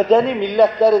milleti medeni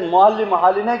milletlerin muallimi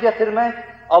haline getirmek,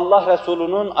 Allah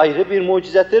Resulü'nün ayrı bir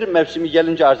mucizedir. Mevsimi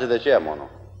gelince arz edeceğim onu.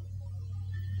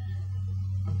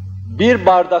 Bir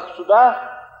bardak suda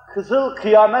kızıl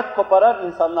kıyamet koparan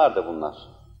insanlardı bunlar.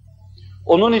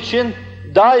 Onun için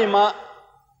daima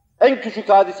en küçük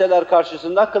hadiseler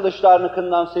karşısında kılıçlarını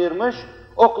kından sıyırmış,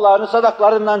 oklarını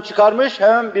sadaklarından çıkarmış,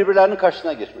 hemen birbirlerinin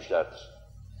karşısına geçmişlerdir.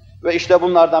 Ve işte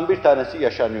bunlardan bir tanesi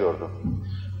yaşanıyordu.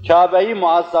 Kâbe-i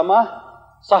Muazzama,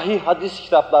 sahih hadis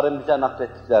kitapların bize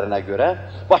naklettiklerine göre,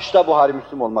 başta Buhari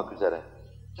Müslim olmak üzere,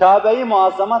 Kâbe-i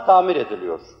Muazzama tamir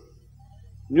ediliyor.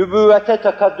 Nübüvvete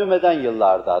tekaddüm eden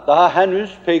yıllarda, daha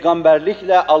henüz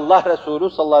peygamberlikle Allah Resulü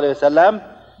sallallahu aleyhi ve sellem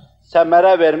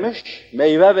semere vermiş,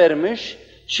 meyve vermiş,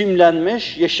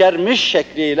 çimlenmiş, yeşermiş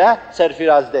şekliyle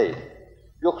serfiraz değil.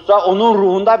 Yoksa onun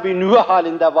ruhunda bir nüve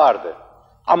halinde vardı.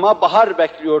 Ama bahar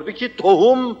bekliyordu ki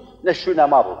tohum neşü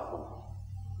nema bulsun.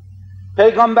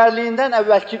 Peygamberliğinden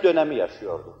evvelki dönemi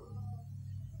yaşıyordu.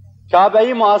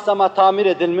 Kâbe-i Muazzama tamir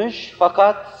edilmiş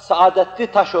fakat saadetli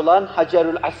taş olan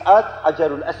Hacerül Esad,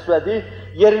 Hacerül Esved'i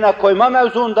yerine koyma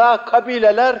mevzuunda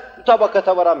kabileler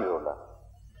mutabakata varamıyorlar.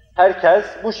 Herkes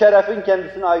bu şerefin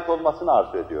kendisine ait olmasını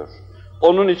arzu ediyor.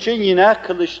 Onun için yine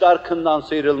kılıçlar kından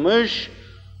sıyrılmış,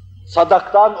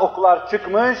 sadaktan oklar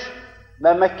çıkmış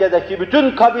ve Mekke'deki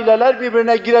bütün kabileler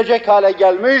birbirine girecek hale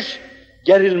gelmiş,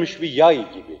 gerilmiş bir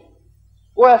yay gibi.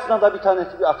 O esnada bir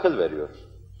tanesi bir akıl veriyor.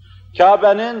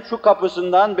 Kâbe'nin şu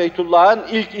kapısından Beytullah'ın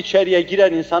ilk içeriye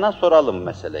giren insana soralım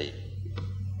meseleyi.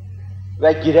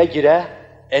 Ve gire gire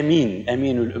emin,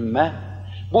 eminül ümme,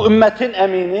 bu ümmetin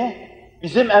emini,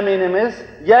 bizim eminimiz,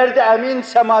 yerde emin,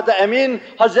 semada emin,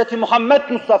 Hz. Muhammed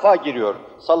Mustafa giriyor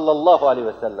sallallahu aleyhi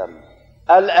ve sellem.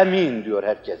 El-emin diyor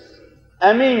herkes.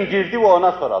 Emin girdi ve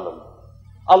ona soralım.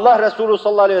 Allah Resulü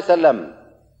sallallahu aleyhi ve sellem,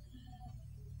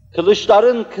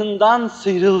 kılıçların kından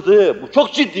sıyrıldığı bu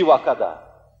çok ciddi vakada,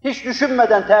 hiç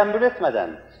düşünmeden, teemmül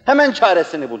etmeden hemen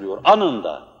çaresini buluyor,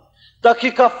 anında.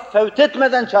 Dakika fevt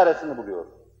etmeden çaresini buluyor.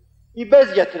 Bir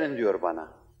bez getirin diyor bana.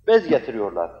 Bez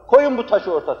getiriyorlar. Koyun bu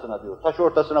taşı ortasına diyor. Taşı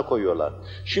ortasına koyuyorlar.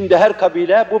 Şimdi her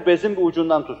kabile bu bezin bir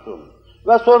ucundan tutsun.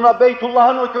 Ve sonra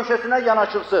Beytullah'ın o köşesine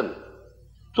yanaşılsın.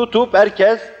 Tutup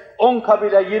herkes 10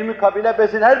 kabile, 20 kabile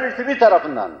bezin her birisi bir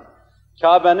tarafından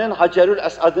Kâbe'nin Hacerül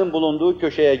Esad'ın bulunduğu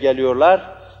köşeye geliyorlar.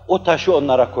 O taşı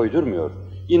onlara koydurmuyor.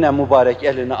 Yine mübarek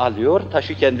elini alıyor,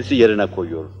 taşı kendisi yerine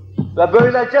koyuyor. Ve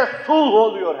böylece sulh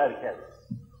oluyor herkes.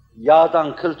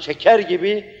 Yağdan kıl çeker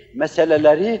gibi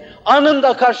meseleleri,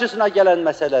 anında karşısına gelen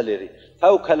meseleleri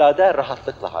fevkalade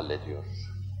rahatlıkla hallediyor.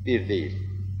 Bir değil.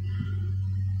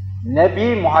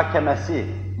 Nebi muhakemesi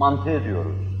mantığı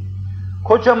diyoruz.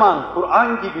 Kocaman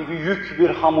Kur'an gibi bir yük, bir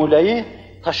hamuleyi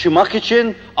taşımak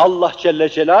için Allah Celle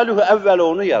Celaluhu evvel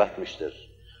onu yaratmıştır.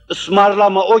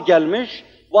 Ismarlama o gelmiş,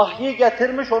 vahyi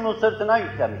getirmiş onun sırtına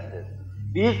yüklemiştir.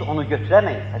 Biz onu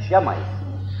götüremeyiz, taşıyamayız.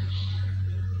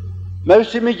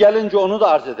 Mevsimi gelince onu da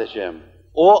arz edeceğim.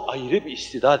 O ayrı bir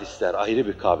istidat ister, ayrı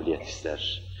bir kabiliyet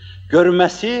ister.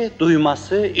 Görmesi,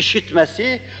 duyması,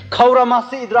 işitmesi,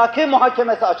 kavraması, idraki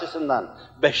muhakemesi açısından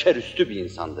beşerüstü bir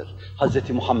insandır. Hz.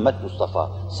 Muhammed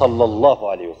Mustafa sallallahu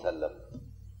aleyhi ve sellem.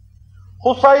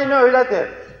 Husayn öyledir.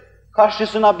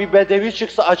 Karşısına bir bedevi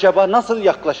çıksa acaba nasıl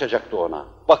yaklaşacaktı ona?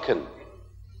 Bakın,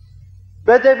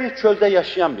 bedevi çölde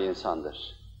yaşayan bir insandır.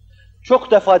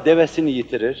 Çok defa devesini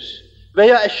yitirir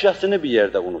veya eşyasını bir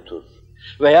yerde unutur.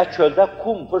 Veya çölde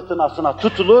kum fırtınasına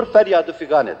tutulur, feryadı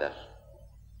figan eder.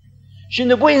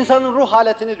 Şimdi bu insanın ruh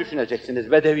haletini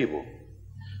düşüneceksiniz, bedevi bu.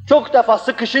 Çok defa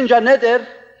sıkışınca ne der?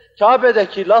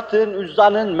 Kâbe'deki Lat'ın,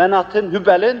 Üzza'nın, Menat'ın,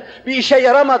 Hübel'in bir işe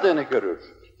yaramadığını görür.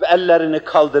 Ve ellerini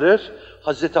kaldırır,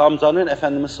 Hazreti Hamza'nın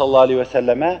Efendimiz sallallahu aleyhi ve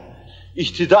selleme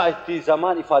ihtida ettiği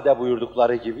zaman ifade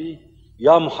buyurdukları gibi,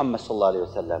 ya Muhammed sallallahu aleyhi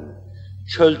ve sellem,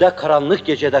 çölde karanlık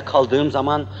gecede kaldığım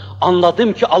zaman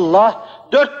anladım ki Allah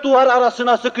dört duvar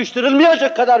arasına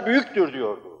sıkıştırılmayacak kadar büyüktür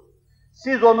diyordu.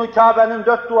 Siz onu Kâbe'nin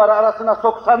dört duvarı arasına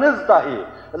soksanız dahi,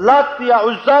 Lat diye,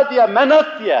 Uzza diye,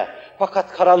 Menat diye,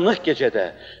 fakat karanlık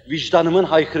gecede vicdanımın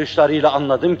haykırışlarıyla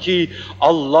anladım ki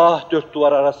Allah dört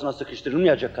duvar arasına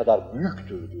sıkıştırılmayacak kadar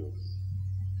büyüktür diyor.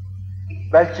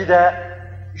 Belki de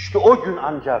işte o gün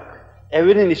ancak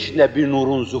evinin içinde bir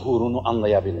nurun zuhurunu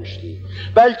anlayabilmişti.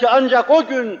 Belki ancak o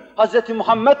gün Hz.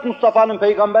 Muhammed Mustafa'nın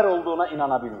peygamber olduğuna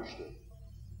inanabilmişti.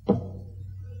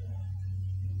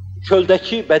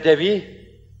 Çöldeki bedevi,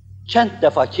 kent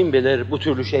defa kim bilir bu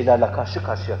türlü şeylerle karşı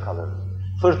karşıya kalır.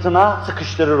 Fırtına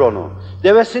sıkıştırır onu,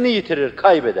 devesini yitirir,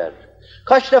 kaybeder.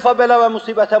 Kaç defa bela ve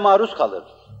musibete maruz kalır.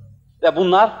 Ve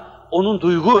bunlar onun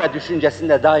duygu ve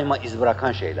düşüncesinde daima iz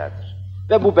bırakan şeylerdir.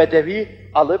 Ve bu bedevi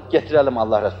alıp getirelim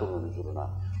Allah Resulü'nün huzuruna.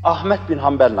 Ahmet bin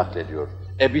Hanbel naklediyor,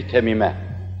 Ebi Temime,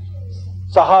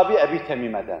 sahabi Ebi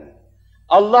Temime'den.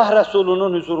 Allah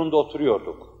Resulü'nün huzurunda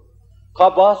oturuyorduk.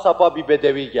 Kaba sapa bir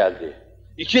bedevi geldi.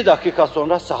 2 dakika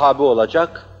sonra sahabi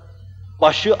olacak,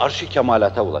 başı ༩'ı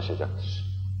kemalata ulaşacaktır.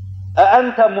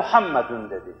 ''Ente Muhammedun''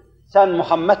 dedi. Sen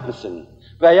Muhammed misin?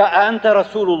 Veya ''Ente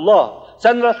Resulullah''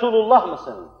 sen Resulullah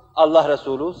mısın? Allah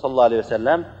Resulü sallallahu aleyhi ve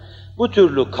sellem bu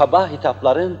türlü kaba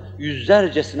hitapların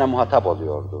yüzlercesine muhatap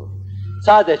oluyordu.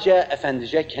 Sadece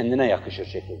efendice kendine yakışır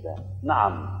şekilde.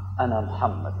 Naam, ana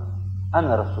Muhammed,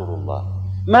 ana Resulullah.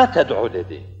 Ma ted'u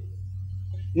dedi.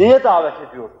 Neye davet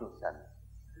ediyorsun sen?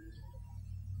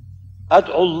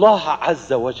 Ed'ullaha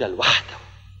azze ve cel vahdehu.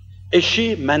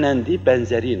 Eşi, menendi,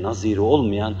 benzeri, naziri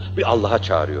olmayan bir Allah'a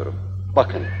çağırıyorum.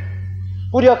 Bakın,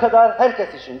 buraya kadar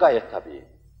herkes için gayet tabii.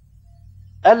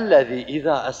 اَلَّذ۪ي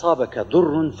اِذَا أَصَابَكَ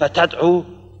ضُرٌّ فَتَدْعُوا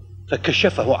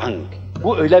فَكَشَفَهُ عَنْكَ.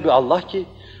 Bu öyle bir Allah ki,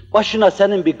 başına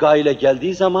senin bir gaile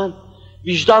geldiği zaman,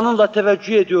 vicdanınla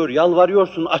teveccüh ediyor,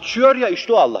 yalvarıyorsun, açıyor ya,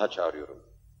 işte o Allah'a çağırıyorum.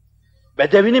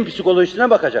 Bedevinin psikolojisine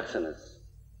bakacaksınız.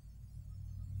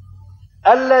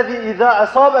 اَلَّذ۪ي اِذَا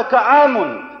أَصَابَكَ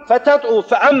عَامٌ فَتَدْعُوا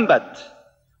فَاَنْبَتْ.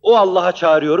 O Allah'a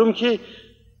çağırıyorum ki,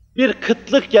 bir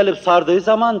kıtlık gelip sardığı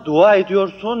zaman dua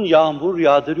ediyorsun, yağmur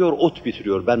yağdırıyor, ot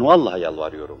bitiriyor. Ben o Allah'a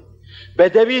yalvarıyorum.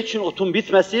 Bedevi için otun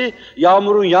bitmesi,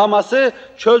 yağmurun yağması,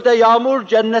 çölde yağmur,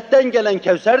 cennetten gelen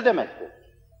Kevser demektir.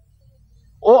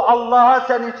 O Allah'a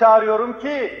seni çağırıyorum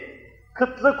ki,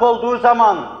 kıtlık olduğu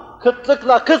zaman,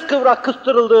 kıtlıkla kıskıvrak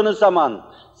kıstırıldığınız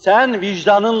zaman, sen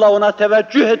vicdanınla ona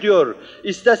teveccüh ediyor,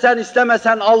 istesen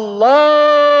istemesen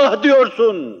Allah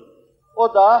diyorsun.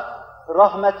 O da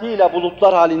rahmetiyle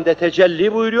bulutlar halinde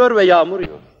tecelli buyuruyor ve yağmur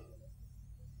yağıyor.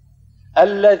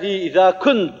 اَلَّذ۪ي اِذَا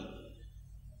كُنْتْ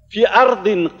فِي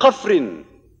اَرْضٍ قَفْرٍ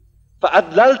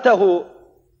فَاَدْلَلْتَهُ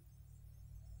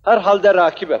herhalde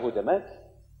rakibehu demek.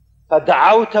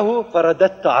 فَدَعَوْتَهُ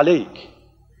فَرَدَدْتَ عَلَيْكِ.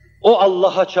 O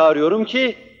Allah'a çağırıyorum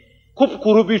ki,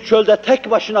 kupkuru bir çölde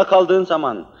tek başına kaldığın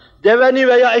zaman, deveni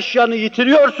veya eşyanı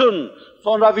yitiriyorsun,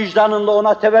 sonra vicdanınla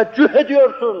ona teveccüh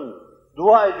ediyorsun,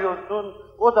 dua ediyorsun,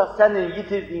 o da senin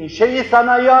yitirdiğin şeyi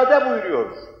sana iade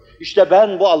buyuruyor. İşte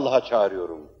ben bu Allah'a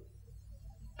çağırıyorum.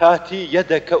 Hâti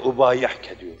yedeke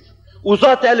ubâyihke diyor.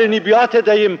 Uzat elini biat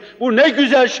edeyim, bu ne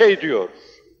güzel şey diyor.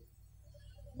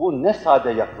 Bu ne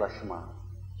sade yaklaşma,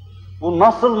 bu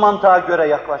nasıl mantığa göre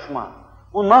yaklaşma,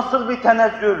 bu nasıl bir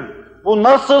tenezzül, bu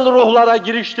nasıl ruhlara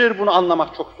giriştir, bunu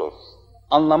anlamak çok zor.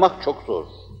 Anlamak çok zor.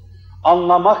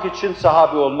 Anlamak için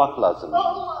sahabi olmak lazım.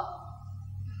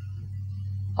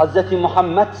 Hz.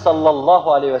 Muhammed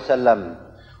sallallahu aleyhi ve sellem,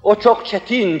 o çok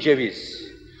çetin ceviz,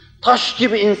 taş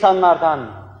gibi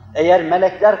insanlardan, eğer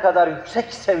melekler kadar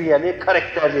yüksek seviyeli,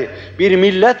 karakterli bir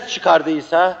millet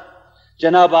çıkardıysa,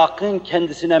 Cenab-ı Hakk'ın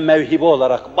kendisine mevhibe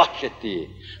olarak bahşettiği,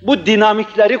 bu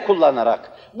dinamikleri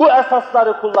kullanarak, bu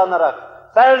esasları kullanarak,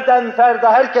 ferden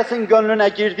ferda herkesin gönlüne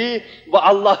girdiği ve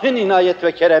Allah'ın inayet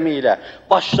ve keremiyle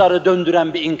başları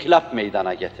döndüren bir inkılap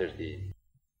meydana getirdiği.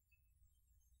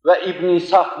 Ve İbn-i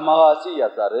İshak Magazi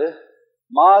yazarı,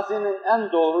 Magazi'nin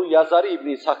en doğru yazarı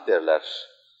İbn-i İshak derler.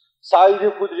 Said-i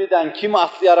Kudri'den, kimi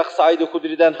atlayarak Said-i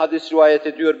Kudri'den hadis rivayet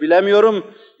ediyor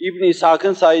bilemiyorum. İbn-i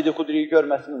İshak'ın Said-i Kudri'yi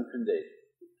görmesi mümkün değil.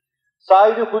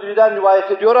 Said-i Kudri'den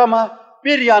rivayet ediyor ama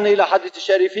bir yanıyla hadis-i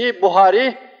şerifi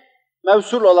Buhari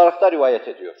mevsul olarak da rivayet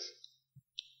ediyor.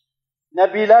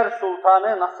 Nebiler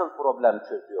Sultanı nasıl problem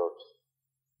çözüyordu?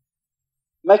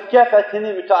 Mekke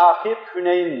fethini müteakip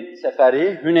Huneyn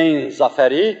seferi, Huneyn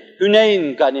zaferi,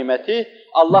 Huneyn ganimeti,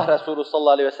 Allah Resulü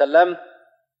sallallahu aleyhi ve sellem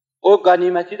o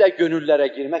ganimeti de gönüllere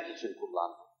girmek için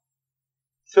kullandı.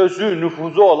 Sözü,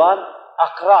 nüfuzu olan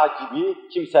Akra gibi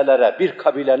kimselere, bir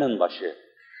kabilenin başı,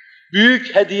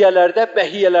 büyük hediyelerde,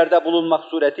 behiyelerde bulunmak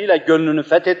suretiyle gönlünü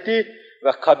fethetti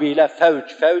ve kabile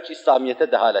fevç fevç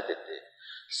İslamiyet'e dehalet etti.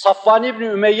 Safvan İbni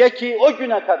Ümeyye ki o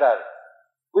güne kadar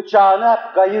bıçağını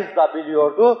hep gayızla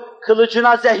biliyordu,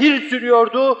 kılıcına zehir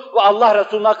sürüyordu ve Allah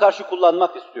Resulü'ne karşı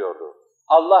kullanmak istiyordu.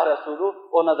 Allah Resulü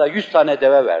ona da 100 tane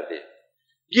deve verdi.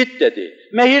 Git dedi,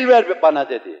 mehil ver bana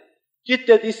dedi. Git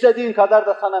dedi, istediğin kadar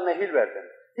da sana mehil verdim.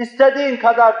 İstediğin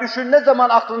kadar düşün, ne zaman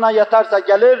aklına yatarsa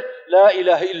gelir, La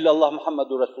ilahe illallah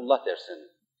Muhammedur Resulullah dersin.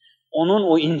 Onun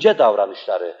o ince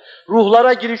davranışları,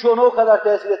 ruhlara girişi ona o kadar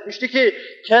tesir etmişti ki,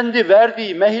 kendi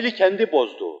verdiği mehili kendi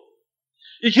bozdu.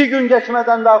 2 gün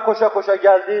geçmeden daha koşa koşa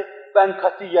geldi, ben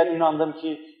katiyen inandım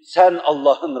ki, sen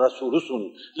Allah'ın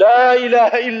Resulüsün, La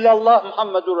ilahe illallah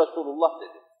Muhammedur Resulullah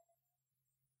dedi.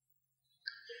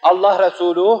 Allah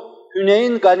Resulü,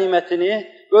 Huneyn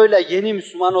ganimetini böyle yeni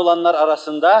Müslüman olanlar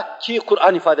arasında, ki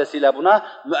Kur'an ifadesiyle buna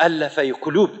müellefe-i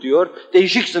kulub diyor,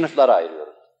 değişik sınıflara ayırıyor.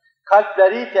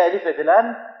 Kalpleri telif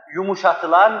edilen,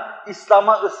 yumuşatılan,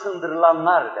 İslam'a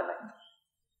ısındırılanlar demektir.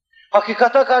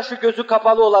 Hakikate karşı gözü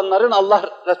kapalı olanların Allah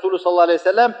Resulü sallallahu aleyhi ve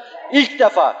sellem ilk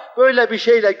defa böyle bir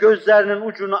şeyle gözlerinin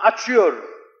ucunu açıyor.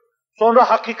 Sonra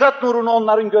hakikat nurunu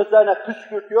onların gözlerine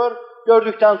püskürtüyor.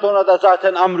 Gördükten sonra da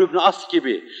zaten Amr ibn As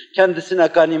gibi kendisine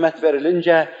ganimet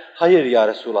verilince, hayır ya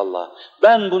Resulallah,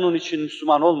 ben bunun için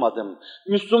Müslüman olmadım.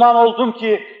 Müslüman oldum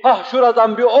ki,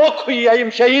 şuradan bir ok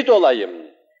yiyeyim, şehit olayım.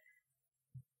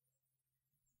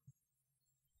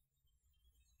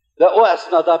 Ve o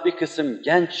esnada bir kısım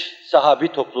genç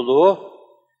sahabi topluluğu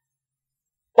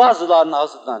bazılarının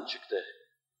ağzından çıktı.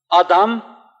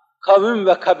 Adam kavim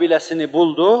ve kabilesini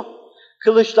buldu,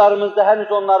 kılıçlarımızda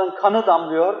henüz onların kanı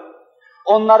damlıyor,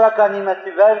 onlara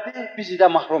ganimeti verdi, bizi de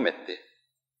mahrum etti.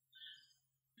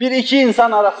 Bir iki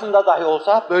insan arasında dahi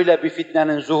olsa böyle bir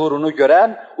fitnenin zuhurunu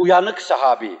gören uyanık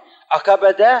sahabi,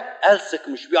 Akabe'de el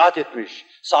sıkmış, biat etmiş.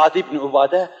 Sa'd ibn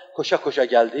Ubade koşa koşa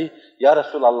geldi. Ya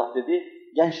Resulallah dedi,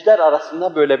 gençler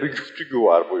arasında böyle bir güftügü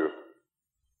var buyur.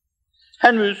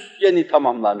 Henüz yeni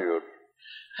tamamlanıyor.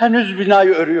 Henüz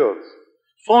binayı örüyor.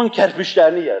 Son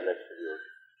kerpiçlerini yerleştiriyor.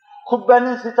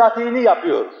 Kubbenin statiğini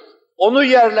yapıyor. Onu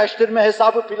yerleştirme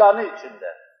hesabı planı içinde.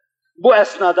 Bu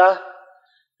esnada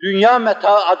dünya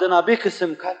meta adına bir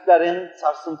kısım kalplerin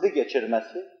sarsıntı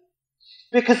geçirmesi,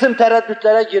 bir kısım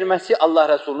tereddütlere girmesi Allah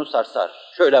Resulü'nü sarsar.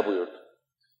 Şöyle buyurdu.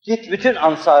 Git bütün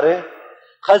Ensar'ı,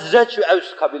 Hazreç ve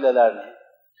Evs kabilelerini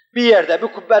bir yerde, bir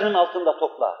kubbenin altında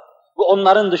topla. Bu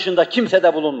onların dışında kimse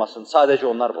de bulunmasın, sadece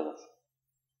onlar bulunsun.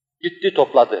 Gitti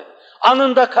topladı.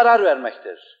 Anında karar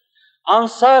vermektir.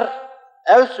 Ansar,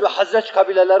 Evs ve Hazreç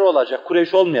kabileleri olacak,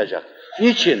 Kureyş olmayacak.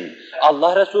 Niçin?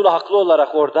 Allah Resulü haklı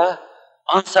olarak orada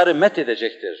Ansar'ı met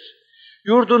edecektir.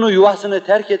 Yurdunu, yuvasını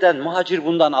terk eden muhacir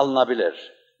bundan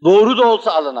alınabilir. Doğru da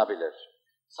olsa alınabilir.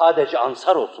 Sadece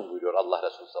Ansar olsun buyuruyor Allah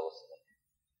Resulü sallallahu aleyhi ve sellem.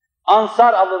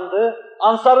 Ansar alındı,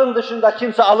 Ansar'ın dışında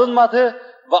kimse alınmadı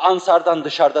ve Ansar'dan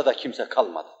dışarıda da kimse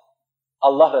kalmadı.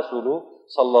 Allah Resulü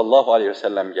sallallahu aleyhi ve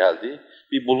sellem geldi,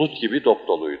 bir bulut gibi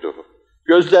dopdoluydu.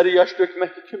 Gözleri yaş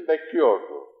dökmek için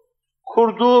bekliyordu.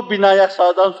 Kurduğu binaya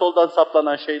sağdan soldan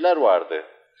saplanan şeyler vardı.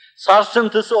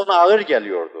 Sarsıntısı ona ağır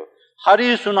geliyordu.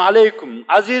 Harisun aleykum,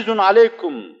 azizun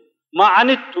aleykum,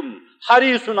 ma'anittum,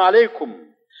 harisun aleykum.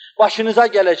 Başınıza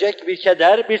gelecek bir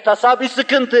keder, bir tasa, bir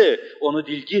sıkıntı onu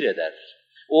dilgir eder.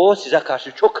 O size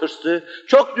karşı çok hırslı,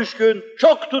 çok düşkün,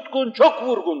 çok tutkun, çok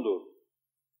vurgundur.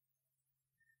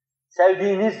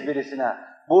 Sevdiğiniz birisine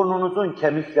burnunuzun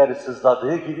kemikleri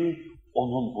sızladığı gibi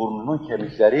onun burnunun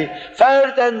kemikleri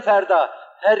ferden ferda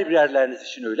her birerleriniz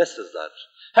için öyle sızlar.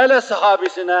 Hele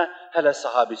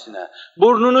sahabisine.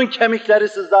 Burnunun kemikleri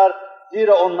sızlar,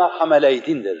 zira onlar hamele-i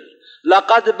dindir.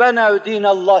 لَقَدْ بَنَوْا دِينَ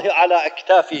اللّٰهِ عَلَى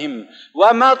اَكْتَافِهِمْ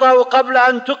وَمَضَوْا قَبْلَ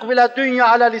أَنْ تُقْبِلَ الدُّنْيَا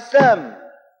عَلَى الْإِسْلَامِ.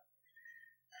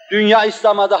 Dünya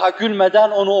İslam'a daha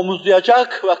gülmeden onu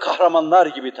omuzlayacak ve kahramanlar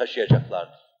gibi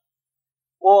taşıyacaklardır.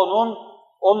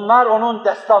 Onlar onun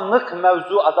destanlık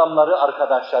mevzu adamları,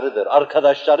 arkadaşlarıdır.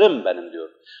 Arkadaşlarım benim diyor.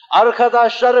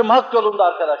 Arkadaşlarım, hak yolunda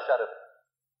arkadaşlarım.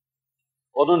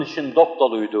 Onun için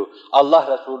dopdoluydu Allah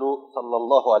Resulü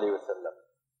sallallahu aleyhi ve sellem.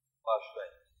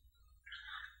 Başlayın.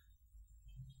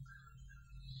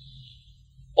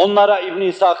 Onlara İbn-i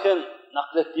İshak'ın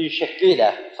naklettiği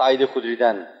şekliyle Said-i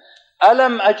Hudri'den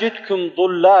 "Elem ecidkum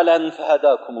dullalen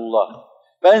fehedâkumullah."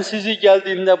 Ben sizi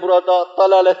geldiğimde burada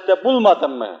dalalette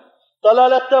bulmadım mı?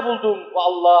 Dalalette buldum ve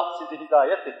Allah sizi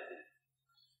hidayet etti.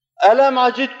 "Elem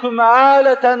ecidkum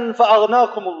âleten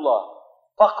feagnâkumullah."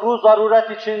 Fakru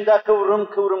zaruret içinde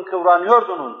kıvrım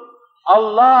kıvranıyordunuz.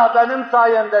 Allah benim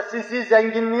sayemde sizi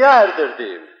zenginliğe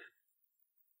erdirdi.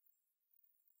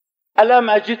 "Elem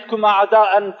ecidkum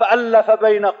a'dâen feellefe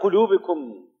beyne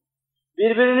kulûbikum."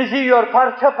 Birbirinizi yiyor,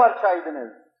 parça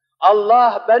parçaydınız.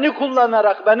 Allah beni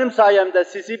kullanarak benim sayemde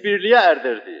sizi birliğe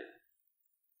erdirdi.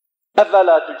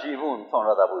 "Evvelâ tucîbûn."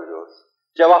 Sonra da buyuruyor.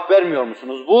 Cevap vermiyor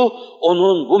musunuz? Bu,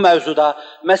 onun bu mevzuda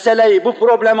meseleyi, bu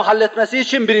problemi halletmesi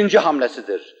için birinci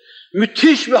hamlesidir.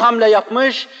 Müthiş bir hamle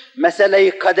yapmış,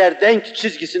 meseleyi kader denk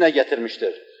çizgisine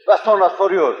getirmiştir. Ve sonra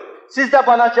soruyor, siz de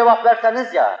bana cevap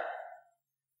verseniz ya.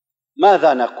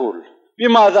 مَاذَا نَقُولُ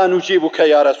بِمَاذَا نُجِيبُكَ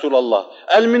يَا رَسُولَ اللّٰهِ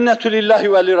الْمِنَّةُ لِلّٰهِ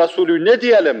وَلِرَسُولُهُ. Ne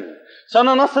diyelim?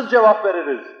 Sana nasıl cevap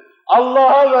veririz?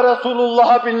 Allah'a ve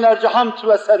Resulullah'a binlerce hamd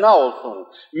ve sena olsun.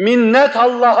 Minnet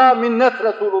Allah'a, minnet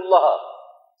Resulullah'a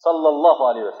sallallahu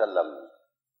aleyhi ve sellem.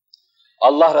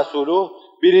 Allah Resulü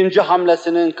birinci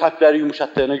hamlesinin kalpleri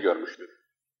yumuşattığını görmüştür.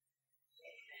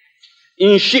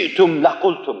 İn şi'tum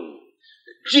lakultum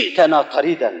ci'tena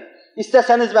tariden.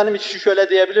 İsteseniz benim için şöyle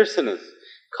diyebilirsiniz.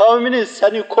 Kavminiz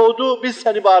seni kovdu, biz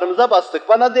seni bağrımıza bastık.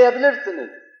 Bana diyebilirsiniz.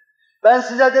 Ben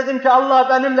size dedim ki Allah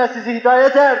benimle sizi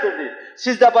hidayete erdirdi.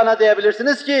 Siz de bana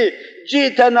diyebilirsiniz ki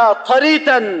ci'tena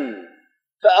tariten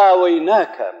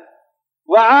feâveynâke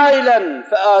ve âilen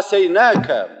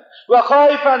feâseynâke ve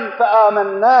hâifen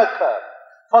feâmennâke.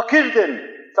 Fakirdin,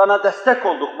 sana destek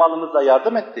olduk, malımızla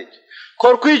yardım ettik.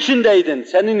 Korku içindeydin,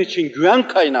 senin için güven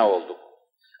kaynağı olduk.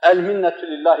 El minnetü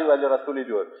lillahi ve lirasûlü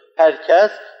diyor.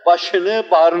 Herkes başını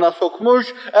bağrına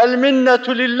sokmuş, el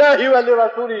minnetü lillahi ve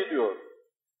lirasûlü diyor.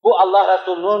 Bu Allah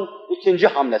Resulü'nün ikinci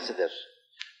hamlesidir.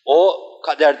 O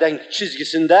kaderden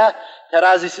çizgisinde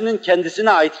terazisinin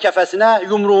kendisine ait kefesine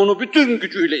yumruğunu bütün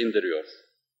gücüyle indiriyor.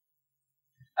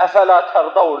 اَفَلَا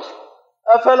تَرْضَوْنَ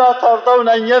اَفَلَا تَرْضَوْنَ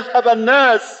اَنْ يَذْهَبَ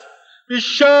النَّاسِ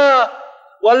بِالشَّاءِ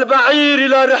وَالْبَعِيرِ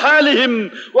اِلَى رِحَالِهِمْ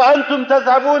وَاَنْتُمْ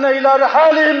تَذْهَبُونَ اِلَى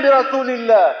رِحَالِهِمْ بِرَسُولِ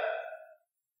اللّٰهِ.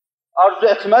 Arzu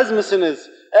etmez misiniz?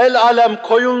 El alem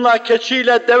koyunla,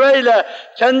 keçiyle, deveyle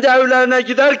kendi evlerine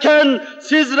giderken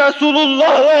siz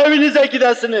Resulullah'la evinize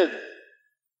gidesiniz.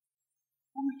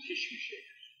 Bu müthiş bir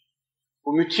şeydir.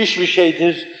 Bu müthiş bir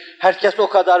şeydir. Herkes o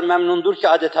kadar memnundur ki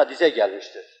adeta dize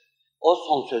gelmiştir. O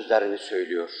son sözlerini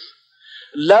söylüyor.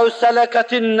 لَوْ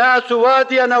سَلَكَتِ النَّاسُ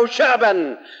وَادِيًا اَوْ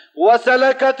شَعْبًا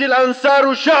وَسَلَكَتِ الْاَنْسَارُ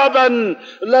شَعْبًا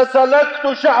لَسَلَكْتُ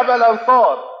شَعْبَ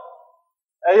الْاَنْصَارِ.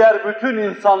 Eğer bütün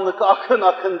insanlık akın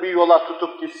akın bir yola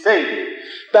tutup gitseydi,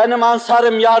 benim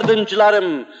ansarım,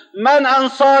 yardımcılarım, men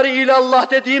ensari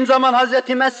ilallah dediğim zaman Hz.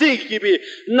 Mesih gibi,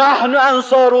 nahnu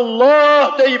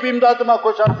ensarullah deyip imdadıma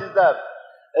koşan sizler,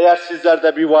 eğer sizler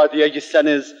de bir vadiye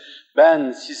gitseniz,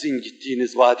 ben sizin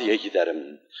gittiğiniz vadiye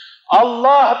giderim.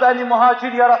 Allah beni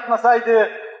muhacir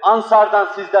yaratmasaydı, ansardan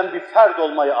sizden bir ferd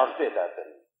olmayı arzu ederdim.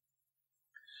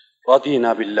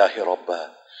 Radina billahi rabbe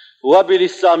ve bil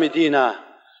İslami dina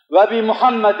ve bi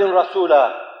Muhammedin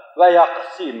Rasûlâ ve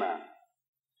yaksîme.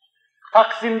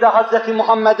 Taksim'de Hz.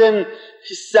 Muhammed'in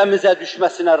hissemize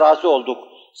düşmesine razı olduk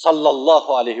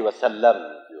sallallahu aleyhi ve sellem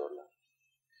diyorlar.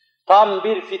 Tam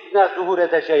bir fitne zuhur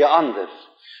edeceği andır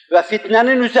ve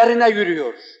fitnenin üzerine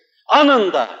yürüyor.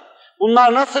 Anında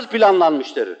bunlar nasıl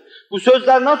planlanmıştır? Bu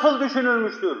sözler nasıl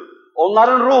düşünülmüştür?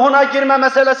 Onların ruhuna girme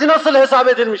meselesi nasıl hesap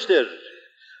edilmiştir?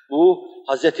 Bu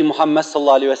Hz. Muhammed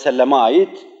sallallahu aleyhi ve selleme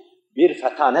ait bir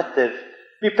fetanettir,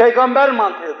 bir peygamber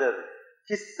mantığıdır.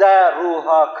 Hisse,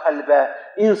 ruha, kalbe,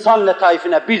 insan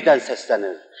letaifine birden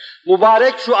seslenir.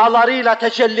 Mübarek şualarıyla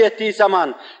tecelli ettiği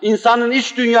zaman insanın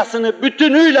iç dünyasını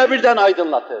bütünüyle birden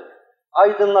aydınlatır.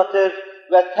 Aydınlatır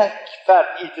ve tek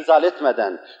fert itizal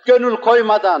etmeden, gönül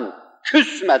koymadan,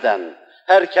 küsmeden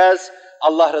herkes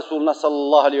Allah Resulüne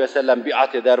sallallahu aleyhi ve sellem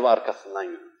biat eder ve arkasından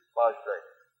yürür.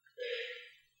 Bağışlayın.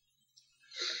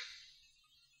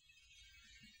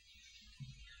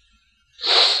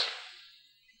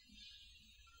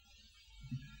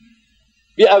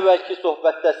 Bir evvelki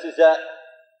sohbette size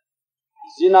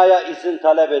zinaya izin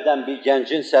talep eden bir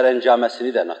gencin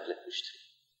serencamesini de nakletmiştim.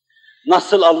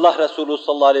 Nasıl Allah Resulü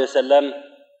sallallahu aleyhi ve sellem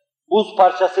buz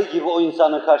parçası gibi o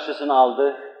insanın karşısına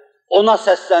aldı, ona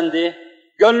seslendi,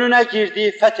 gönlüne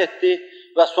girdi, fethetti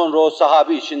ve sonra o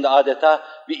sahabi içinde adeta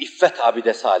bir iffet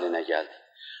abidesi haline geldi.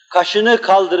 Kaşını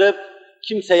kaldırıp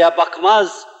kimseye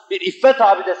bakmaz bir iffet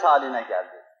abidesi haline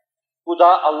geldi. Bu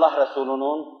da Allah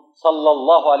Resulü'nün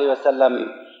sallallahu aleyhi ve sellem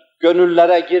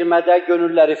gönüllere girmede,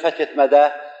 gönülleri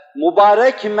fethetmede,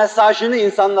 mübarek mesajını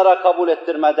insanlara kabul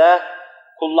ettirmede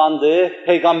kullandığı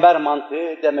peygamber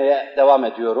mantığı demeye devam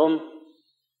ediyorum.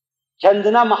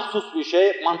 Kendine mahsus bir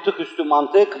şey, mantık üstü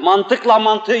mantık, mantıkla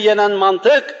mantığı yenen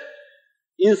mantık,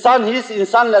 insan his,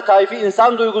 insan letaifi,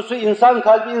 insan duygusu, insan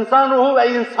kalbi, insan ruhu ve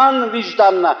insan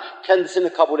vicdanına kendisini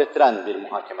kabul ettiren bir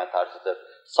muhakeme tarzıdır.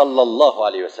 Sallallahu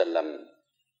aleyhi ve sellem.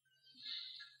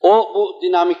 O bu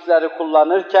dinamikleri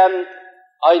kullanırken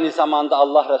aynı zamanda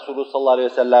Allah Resulü sallallahu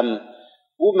aleyhi ve sellem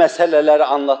bu meseleleri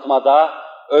anlatmada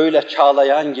öyle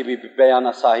çağlayan gibi bir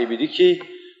beyana sahibiydi ki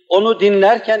onu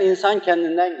dinlerken insan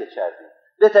kendinden geçerdi.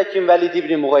 Nitekim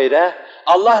Valide-i Muhacir'e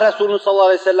Allah Resulü sallallahu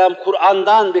aleyhi ve sellem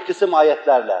Kur'an'dan bir kısım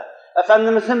ayetlerle,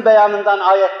 Efendimiz'in beyanından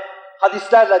ayet,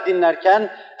 hadislerle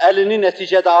dinlerken elini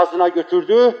neticede ağzına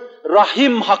götürdü,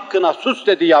 rahim hakkına sus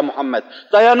dedi ya Muhammed,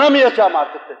 dayanamayacağım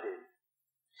artık dedi.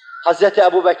 Hazreti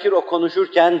Ebubekir o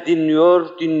konuşurken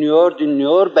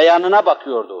dinliyor, beyanına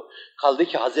bakıyordu. Kaldı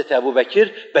ki Hazreti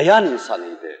Ebubekir beyan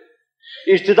insanıydı.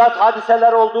 İrtidat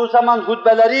hadiseler olduğu zaman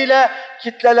hutbeleriyle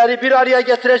kitleleri bir araya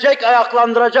getirecek,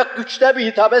 ayaklandıracak güçte bir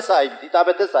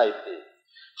hitabete sahipti.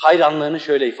 Hayranlığını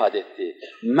şöyle ifade etti.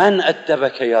 Men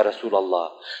eddebeke ya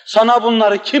Resulallah. Sana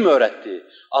bunları kim öğretti?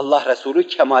 Allah Resulü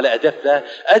kemale edeple,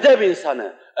 edeb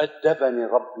insanı. Eddebeni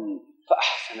Rabbi fe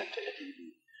ahsene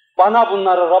te'dibi. Bana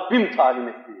bunları Rabbim talim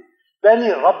etti.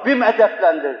 Beni Rabbim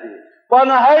edeplendirdi.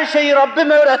 Bana her şeyi Rabbim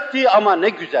öğretti ama ne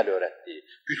güzel öğretti.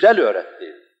 Güzel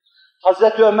öğretti.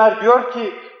 Hazreti Ömer diyor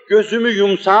ki, gözümü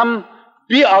yumsam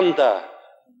bir anda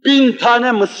 1000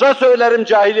 tane mısra söylerim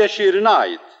cahiliye şiirine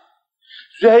ait.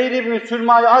 Züheyr İbn-i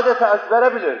Sülma'yı adeta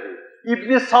ezbere bilirdi.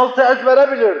 İbn-i Salt'ı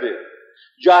ezbere bilirdi.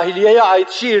 Cahiliyeye ait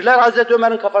şiirler Hazreti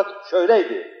Ömer'in kafası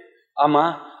şöyleydi.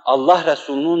 Ama Allah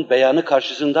Resulü'nün beyanı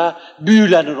karşısında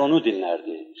büyülenir onu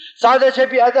dinlerdi.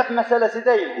 Sadece bir edep meselesi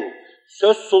değildi.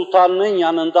 söz sultanının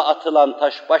yanında atılan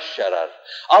taş baş yarar.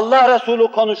 Allah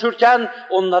Resulü konuşurken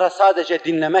onlara sadece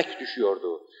dinlemek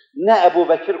düşüyordu. Ne Ebu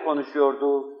Bekir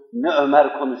konuşuyordu, ne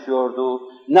Ömer konuşuyordu,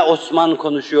 ne Osman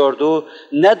konuşuyordu,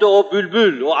 ne de o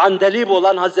bülbül, o andalib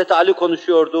olan Hazreti Ali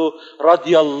konuşuyordu.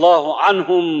 Radiyallahu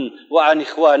anhum ve an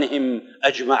ihvanihim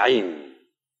ecma'in.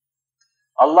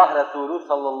 Allah Resulü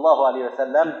sallallahu aleyhi ve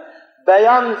sellem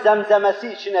beyan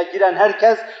zemzemesi içine giren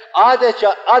herkes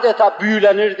adeta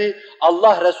büyülenirdi.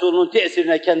 Allah Resulü'nün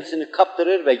tesirine kendisini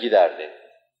kaptırır ve giderdi.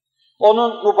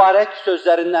 Onun mübarek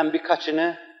sözlerinden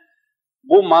birkaçını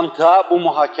bu mantığa, bu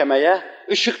muhakemeye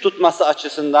ışık tutması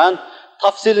açısından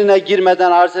tafsiline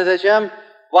girmeden arz edeceğim.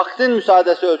 Vaktin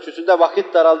müsaadesi ölçüsünde,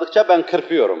 vakit daraldıkça ben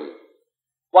kırpıyorum.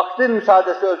 Vaktin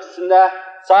müsaadesi ölçüsünde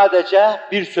sadece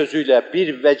bir sözüyle,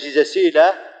 bir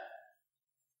vecizesiyle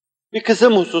bir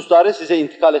kısım hususları size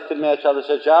intikal ettirmeye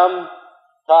çalışacağım.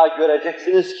 Ta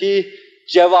göreceksiniz ki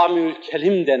cevamiül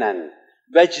kelim denen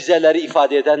vecizeleri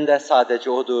ifade eden de sadece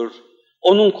odur.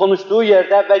 Onun konuştuğu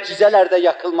yerde vecizeler de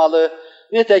yakılmalı.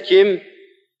 Nitekim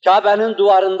Kâbe'nin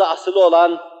duvarında asılı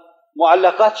olan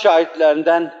muallakat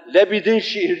şahitlerinden Lebid'in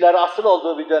şiirleri asıl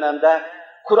olduğu bir dönemde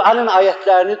Kur'an'ın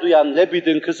ayetlerini duyan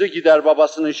Lebid'in kızı gider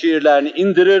babasının şiirlerini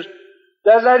indirir.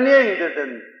 Derler niye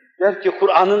indirdin? Der ki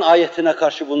Kur'an'ın ayetine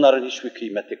karşı bunların hiçbir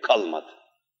kıymeti kalmadı.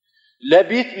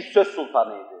 Lebid bir söz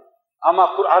sultanıydı.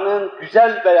 Ama Kur'an'ın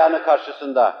güzel beyanı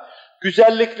karşısında,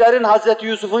 güzelliklerin Hazreti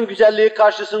Yusuf'un güzelliği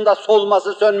karşısında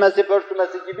solması, sönmesi,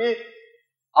 pörsümesi gibi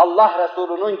Allah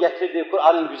Resulü'nün getirdiği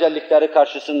Kur'an'ın güzellikleri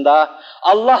karşısında,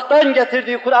 Allah'tan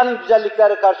getirdiği Kur'an'ın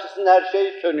güzellikleri karşısında her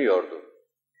şey sönüyordu.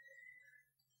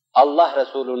 Allah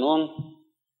Resulü'nün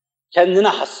kendine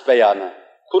has beyanı,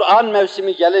 Kur'an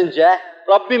mevsimi gelince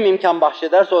Rabbim imkan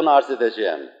bahşederse onu arz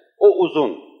edeceğim. O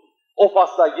uzun, o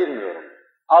fasla girmiyorum.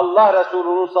 Allah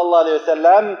Resulü'nün sallallahu aleyhi ve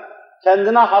sellem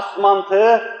kendine has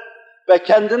mantığı ve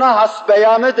kendine has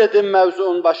beyanı dedim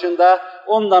mevzuun başında.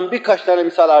 Ondan birkaç tane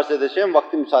misal arz edeceğim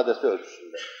vakti müsaadesi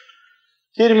ölçüsünde.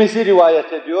 Tirmizi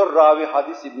rivayet ediyor, ravi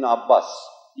hadis İbn Abbas.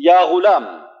 Ya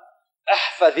gulam,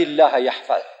 ehfazillâhe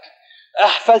yahfazk,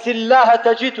 ehfazillâhe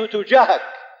tecidhu tücahek,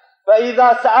 ve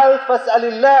izâ se'alt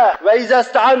fes'elillâh, ve izâ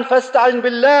ista'an festa'in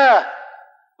billah.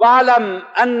 وَاعْلَمْ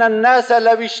أَنَّ النَّاسَ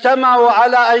لَوْ اجْتَمَعُوا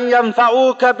عَلَى أَنْ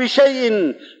يَنْفَعُوكَ بِشَيْءٍ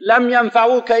لَمْ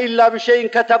يَنْفَعُوكَ إِلَّا بِشَيْءٍ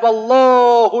كَتَبَ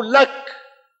اللّٰهُ لَكَ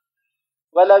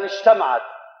وَلَوْ اجْتَمَعَتْ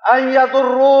أَنْ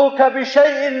يَضُرُّوكَ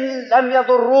بِشَيْءٍ لَمْ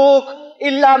يَضُرُّوكَ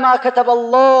إِلَّا مَا كَتَبَ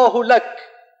اللّٰهُ لَكَ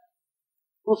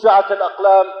رُفِعَتِ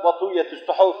الْأَقْلَامُ وَطُوِّيَتِ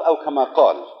الصُّحُفُ اَوْ كَمَا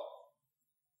قَالَ.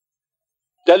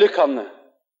 Delikanlı,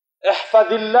 اِحْفَذِ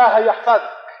يَحْفَذْ.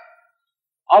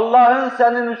 Allah'ın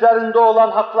senin üzerinde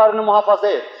olan haklarını muhafaza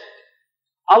et.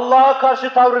 Allah'a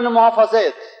karşı tavrını muhafaza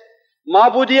et.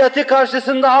 Mabudiyeti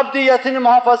karşısında abdiyetini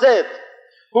muhafaza et.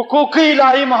 Hukuku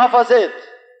ilahi muhafaza et.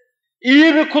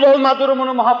 İyi bir kul olma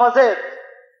durumunu muhafaza et.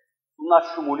 Bunlar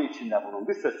şumulu içinde bunun.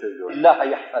 Bir söz söylüyor. İllâhe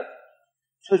yahfaz.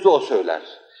 Sözü o söyler.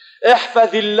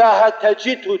 Ehfezillâhe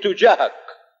tecidhu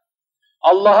tücahak.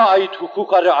 Allah'a ait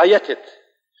hukuka riayet et.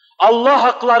 Allah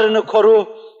haklarını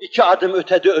koru. 2 adım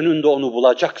ötede önünde onu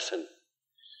bulacaksın.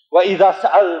 Ve izâ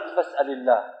se'alt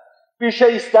fes'elillâh. Bir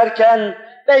şey isterken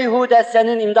beyhude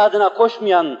senin imdadına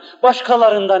koşmayan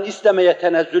başkalarından istemeye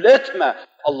tenezzül etme.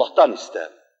 Allah'tan iste.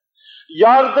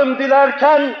 Yardım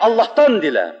dilerken Allah'tan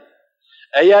dile.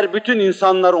 Eğer bütün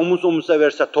insanlar omuz omuza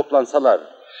verse toplansalar,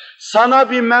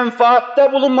 sana bir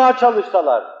menfaatte bulunmaya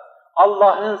çalışsalar,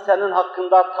 Allah'ın senin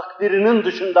hakkında takdirinin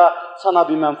dışında sana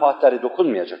bir menfaatleri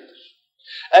dokunmayacaktır.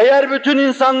 Eğer bütün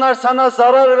insanlar sana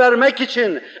zarar vermek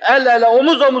için el ele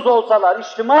omuz omuz olsalar,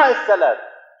 içtima etseler,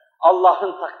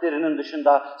 Allah'ın takdirinin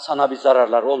dışında sana bir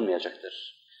zararlar olmayacaktır.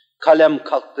 Kalem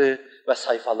kalktı ve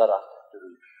sayfalar artık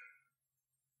dürüldü.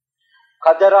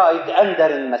 Kadere ait en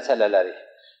derin meseleleri,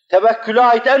 tevekküle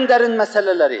ait en derin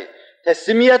meseleleri,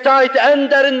 teslimiyete ait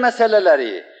en derin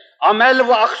meseleleri, amel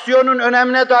ve aksiyonun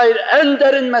önemine dair en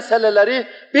derin meseleleri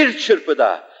bir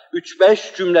çırpıda,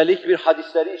 3-5 cümlelik bir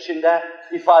hadisleri içinde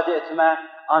ifade etme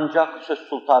ancak söz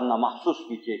sultanına mahsus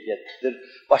bir keyfiyettir.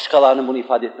 Başkalarının bunu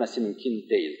ifade etmesi mümkün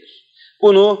değildir.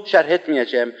 Bunu şerh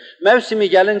etmeyeceğim. Mevsimi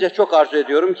gelince çok arzu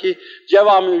ediyorum ki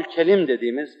cevamiül kelim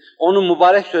dediğimiz onun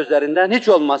mübarek sözlerinden hiç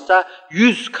olmazsa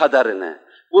 100 kadarını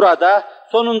burada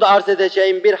sonunda arz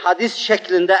edeceğim bir hadis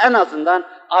şeklinde en azından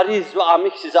ariz ve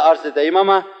amik size arz edeyim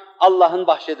ama Allah'ın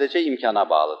bahşedeceği imkana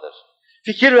bağlıdır.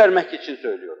 Fikir vermek için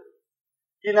söylüyorum.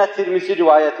 Yine Tirmizi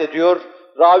rivayet ediyor.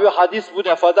 Ravi hadis bu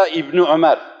defada İbn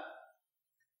Ömer.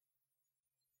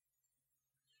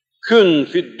 Kün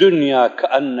fid dünya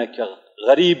keenneke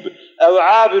garib ev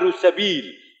abiru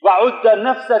sebil ve udde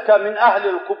nefseke min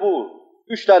ehlil kubur.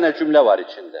 3 tane cümle var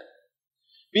içinde.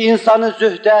 bir insanı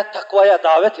zühde, takvaya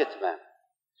davet etme,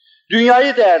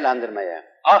 dünyayı değerlendirmeye,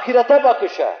 ahirete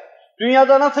bakışa,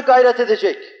 dünyada nasıl gayret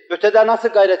edecek, ötede nasıl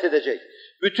gayret edecek,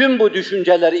 bütün bu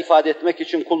düşünceleri ifade etmek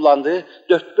için kullandığı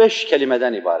 4-5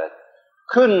 kelimeden ibaret.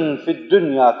 Kün fid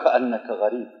dünya kâenneke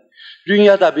garib.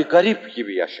 Dünyada bir garip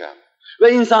gibi yaşa.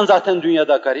 Ve insan zaten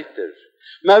dünyada gariptir.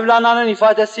 Mevlana'nın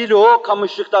ifadesiyle o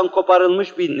kamışlıktan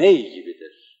koparılmış bir ney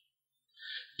gibidir.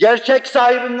 Gerçek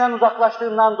sahibinden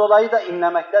uzaklaştığından dolayı da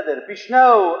inlemektedir.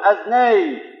 Bişnev,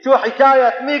 ezney, şu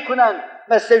hikayet mikunen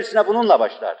mesnevisine bununla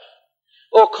başlar.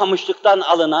 O kamışlıktan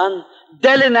alınan,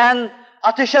 delinen,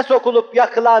 ateşe sokulup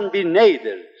yakılan bir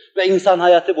neydir. Ve insan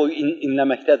hayatı boyu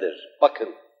inlemektedir. Bakın.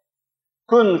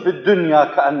 Kun fid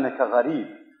dünya kâenneke garib.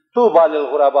 Tuğba lil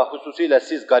guraba hususiyle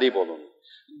siz garip olun.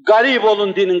 Garip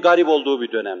olun dinin garip olduğu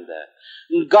bir dönemde.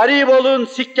 Garip olun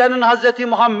sikkenin Hazreti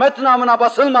Muhammed namına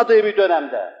basılmadığı bir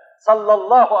dönemde.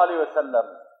 Sallallahu aleyhi ve sellem.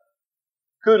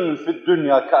 Kun fid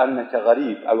dünya kâenneke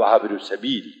garib ev abiru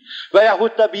sebil.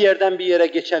 Veyahut da bir yerden bir yere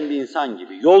geçen bir insan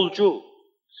gibi. Yolcu.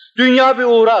 Dünya bir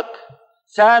uğrak.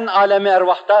 Sen alemi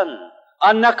ervahtan,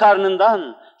 anne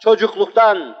karnından,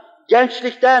 çocukluktan,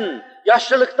 gençlikten,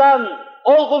 yaşlılıktan,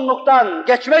 olgunluktan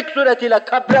geçmek suretiyle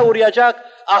kabre uğrayacak,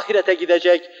 ahirete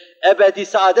gidecek, ebedi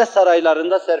saadet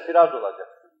saraylarında serfiraz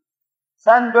olacaksın.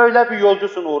 Sen böyle bir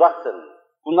yolcusun, uğraksın.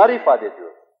 Bunları ifade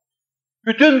ediyor.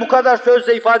 Bütün bu kadar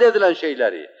sözle ifade edilen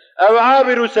şeyleri.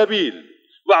 اَوْعَابِرُ سَب۪يلٍ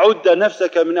وَعُدَّ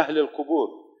نَفْسَكَ مِنْ اَهْلِ الْقُبُورِ.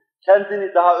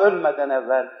 Kendini daha ölmeden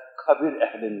evvel kabir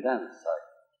ehlinden say.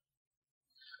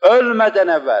 Ölmeden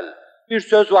evvel bir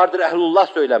söz vardır, ehlullah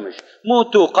söylemiş.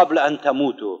 Mutu kable en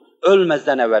temutu.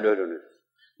 Ölmezden evvel ölünüz.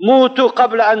 Mutu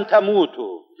kable en temutu.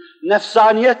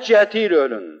 Nefsaniyet cihetiyle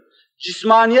ölün.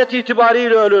 Cismaniyet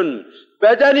itibariyle ölün.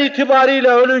 Beden itibariyle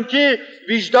ölün ki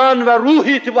vicdan ve ruh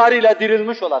itibariyle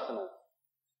dirilmiş olasınız.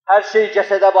 Her şeyi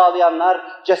cesede bağlayanlar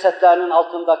cesetlerinin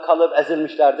altında kalıp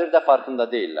ezilmişlerdir de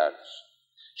farkında değillerdir.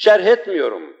 Şerh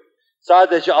etmiyorum.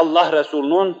 Sadece Allah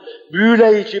Resulü'nün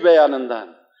büyüleyici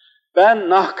beyanından ben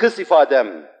nahkıs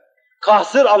ifadem,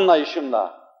 kasır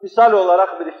anlayışımla misal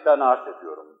olarak bir iki tane arz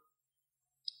ediyorum.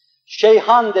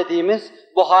 Şeyhan dediğimiz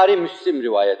Buhari Müslim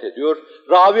rivayet ediyor.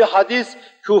 Ravi hadis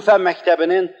Küfe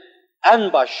mektebinin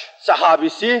en baş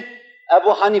sahabisi,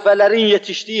 Ebu Hanifelerin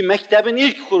yetiştiği mektebin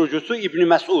ilk kurucusu İbn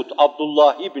Mes'ud,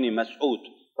 Abdullah İbn Mes'ud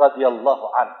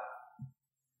radıyallahu anh.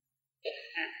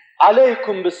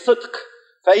 Aleykum bis-sıdk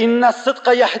fe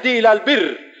inne's-sıdka yehdi ila'l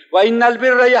birr ve innel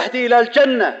birre yehdi ila'l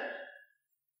cenne.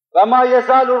 Ve ma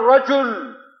yezalur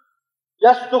racul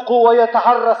yasduku ve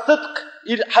yetaharra sıdk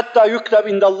hatta yukteb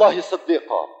indallahi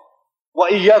sıddika.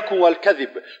 Ve iyyakum vel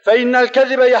kezib. Fe innel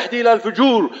kezibe yehdi ila'l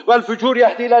fucur vel fucur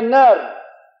yehdi ila'l nar.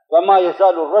 Ve ma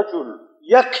yezalur racul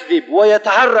yekzib ve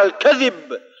yetaharra'l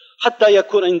kezib hatta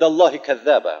yekun indallahi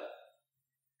kezzaba.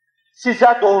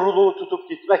 Size doğruluğu tutup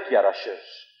gitmek yaraşır.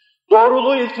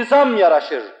 Doğruluğu iltizam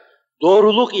yaraşır.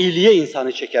 Doğruluk iyiliğe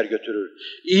insanı çeker götürür.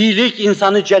 İyilik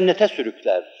insanı cennete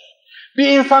sürükler. Bir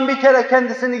insan bir kere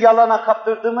kendisini yalana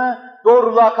kaptırdı mı,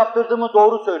 doğruluğa kaptırdı mı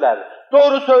doğru söyler.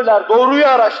 Doğru söyler, doğruyu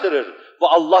araştırır. Ve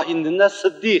Allah indinde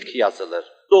sıddık yazılır.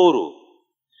 Doğru.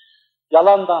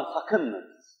 Yalandan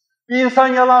sakınınız. Bir insan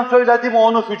yalan söyledi mi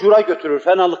onu fücura götürür,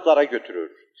 fenalıklara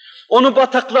götürür. Onu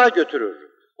bataklığa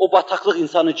götürür. O bataklık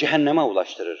insanı cehenneme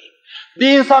ulaştırır.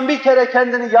 Bir insan bir kere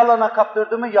kendini yalana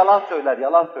kaptırdı mı yalan söyler,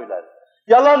 yalan söyler.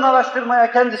 Yalan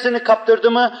araştırmaya kendisini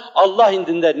kaptırdı mı Allah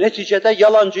indinde neticede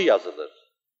yalancı yazılır.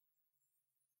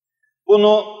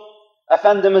 Bunu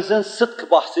Efendimiz'in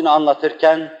sıdk bahsini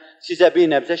anlatırken size bir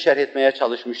nebze şerh etmeye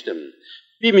çalışmıştım.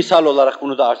 Bir misal olarak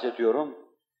bunu da arz ediyorum.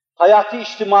 Hayat-ı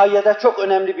içtimaiyede çok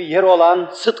önemli bir yer olan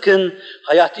sıdkın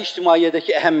hayat-ı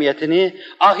içtimaiyedeki ehemmiyetini,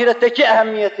 ahiretteki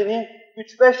ehemmiyetini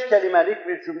 3-5 kelimelik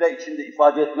bir cümle içinde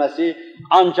ifade etmesi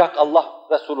ancak Allah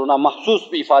Resulü'ne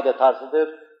mahsus bir ifade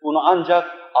tarzıdır. Bunu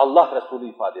ancak Allah Resulü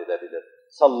ifade edebilir.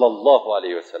 Sallallahu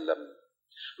aleyhi ve sellem.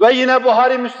 Ve yine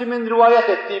Buhari Müslim'in rivayet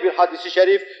ettiği bir hadis-i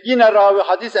şerif, yine ravi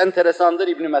hadis enteresandır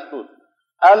İbn Mes'ud.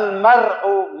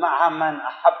 El-mer'u ma'a men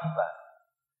ahabbe.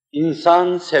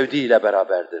 İnsan sevdiğiyle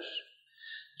beraberdir.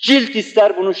 Cilt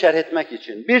ister bunu şerh etmek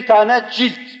için. Bir tane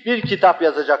cilt, bir kitap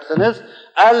yazacaksınız.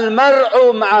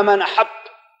 El-mer'u ma'a men ahabbe.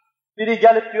 Biri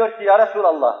gelip diyor ki ya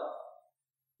Resulallah,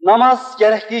 namaz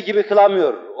gerektiği gibi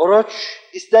kılamıyor, oruç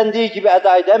istendiği gibi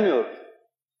eda edemiyor.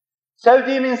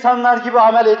 Sevdiğim insanlar gibi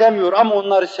amel edemiyor ama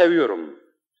onları seviyorum.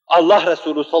 Allah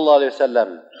Resulü sallallahu aleyhi ve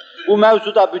sellem bu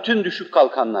mevzuda bütün düşüp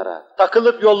kalkanlara,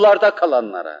 takılıp yollarda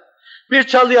kalanlara, bir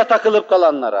çalıya takılıp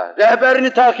kalanlara,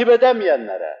 rehberini takip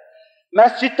edemeyenlere,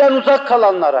 mescitten uzak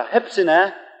kalanlara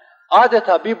hepsine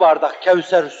adeta bir bardak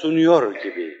Kevser sunuyor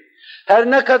gibi.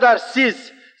 Her ne kadar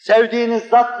siz Sevdiğiniz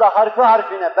zatla harfi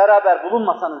harfine beraber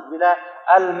bulunmasanız bile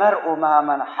el-mer'u mâ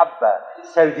men habbe,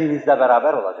 sevdiğinizle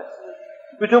beraber olacaksınız.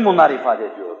 Bütün bunları ifade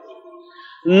ediyor.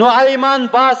 Nuayman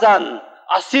bazen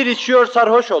asir içiyor,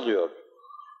 sarhoş oluyor.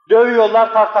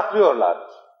 Dövüyorlar, tartaklıyorlar.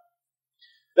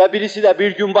 Ve birisi de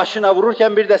bir gün başına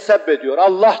vururken bir de sebbediyor.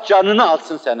 Allah canını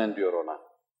alsın senin diyor ona.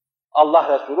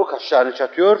 Allah Resulü kaşlarını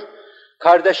çatıyor.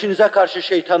 Kardeşinize karşı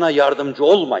şeytana yardımcı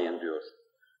olmayın diyor.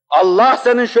 Allah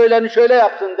senin şöyleni şöyle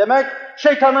yapsın demek,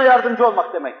 şeytana yardımcı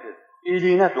olmak demektir.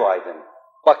 İyiliğine dua edin.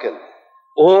 Bakın,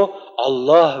 o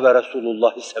Allah ve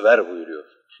Resulullah'ı sever buyuruyor.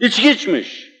 İçki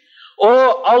içmiş. O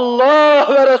Allah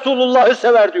ve Resulullah'ı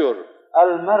sever diyor.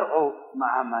 El-mer'u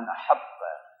ma'a men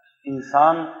ahabbe.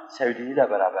 İnsan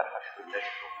sevdiğiyle beraber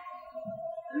haşrolleşir.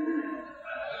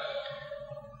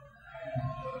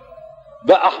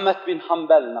 Ve Ahmet bin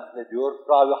Hanbel naklediyor,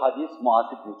 ravi hadis Muaz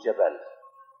bin Cebel.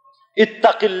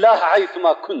 İttakillâhe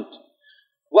haythuma kunt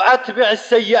ve atbi'is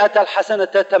seyyi'atel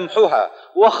hasenete temhuha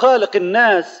ve khâliqin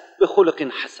nâs bi hulukin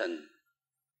hasen.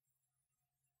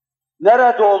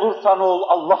 Nerede olursan ol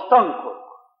Allah'tan kork.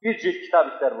 Bir cilt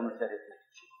kitap ister bunu seyretmek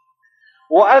için.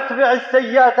 Ve atbi'is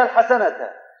seyyi'atel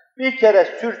hasenete. Bir kere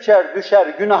sürçer, düşer,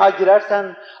 günaha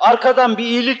girersen, arkadan bir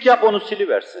iyilik yap, onu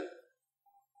siliversin.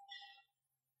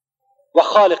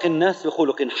 وَخَالِقِ النَّاسِ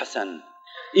بِخُلُقٍ حَسَنٍ.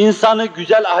 İnsanı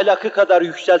güzel ahlakı kadar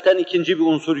yükselten ikinci bir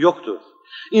unsur yoktur.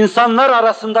 İnsanlar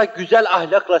arasında güzel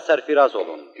ahlakla serfiraz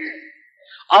olun.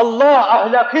 Allah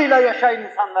ahlakıyla yaşayın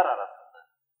insanlar arasında.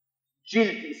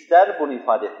 Cilt ister bunu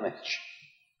ifade etmek için.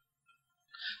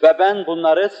 Ve ben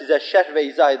bunları size şerh ve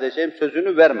izah edeceğim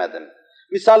sözünü vermedim.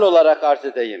 Misal olarak arz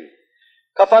edeyim.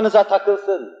 Kafanıza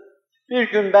takılsın.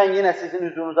 Bir gün ben yine sizin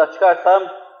huzurunuza çıkarsam,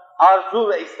 arzu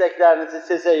ve isteklerinizi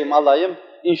sezeyim, alayım.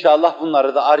 İnşallah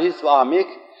bunları da ariz ve amik,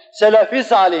 Selefi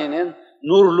Salihinin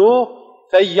nurlu,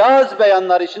 feyyaz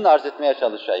beyanları için arz etmeye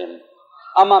çalışayım.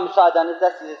 Ama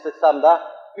müsaadenizle sizi sıksam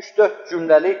da 3-4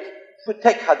 cümlelik şu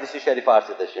tek hadisi şerifi arz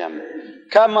edeceğim.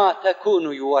 كَمَا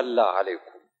تَكُونُ يُوَلَّا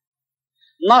عَلَيْكُمْ.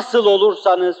 Nasıl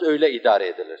olursanız öyle idare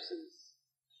edilirsiniz.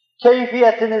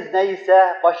 Keyfiyetiniz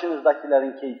neyse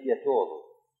başınızdakilerin keyfiyeti olur.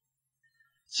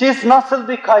 Siz nasıl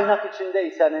bir kaynak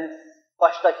içindeyseniz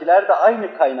baştakiler de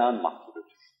aynı kaynağın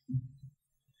mahsuludur.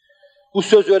 Bu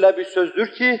söz öyle bir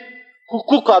sözdür ki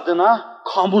hukuk adına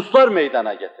kamuslar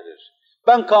meydana getirir.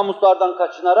 Ben kamuslardan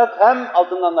kaçınarak hem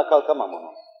altından da kalkamam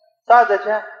onu.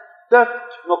 Sadece 4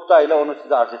 noktayla onu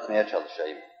size arz etmeye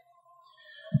çalışayım.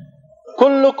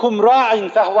 Kullukum ra'in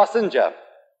fehvasınca.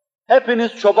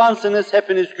 Hepiniz çobansınız,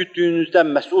 hepiniz güttüğünüzden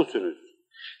mesulsünüz.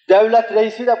 Devlet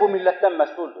reisi de bu milletten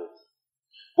mesuldür.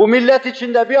 Bu millet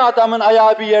içinde bir adamın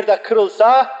ayağı bir yerde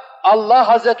kırılsa, Allah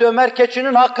Hazreti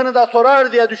𝐒𝐟𝐿'in hakkını da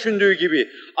sorar diye düşündüğü gibi,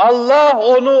 Allah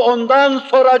onu ondan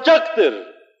soracaktır.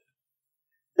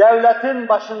 Devletin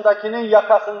başındakinin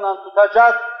yakasından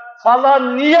tutacak,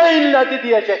 falan niye inledi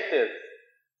diyecektir.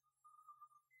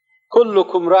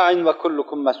 Kullukum ra'in ve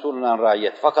kullukum mesulun an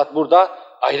ra'iyet. Fakat burada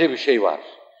ayrı bir şey var.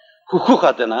 Hukuk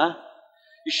adına,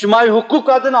 içtimai hukuk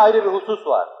adına ayrı bir husus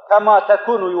var. كَمَا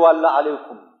تَكُونُ يُوَلَّ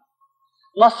عَلَيْكُمْ.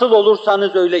 Nasıl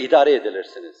olursanız öyle idare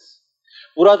edilirsiniz.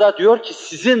 Burada diyor ki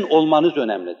sizin olmanız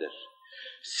önemlidir.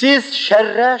 Siz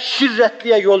şerre,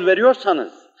 şirretliğe yol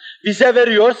veriyorsanız, vize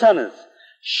veriyorsanız,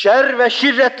 şer ve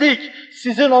şirretlik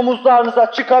sizin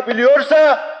omuzlarınıza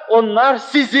çıkabiliyorsa, onlar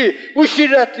sizi bu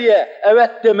şirretliğe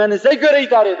evet demenize göre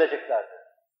idare edeceklerdir.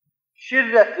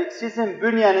 Şirretlik sizin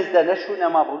bünyenizde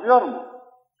neşu-nema buluyor mu?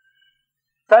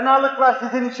 Fenalıklar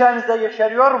sizin içerinizde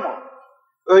yeşeriyor mu?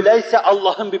 Öyleyse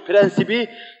Allah'ın bir prensibi,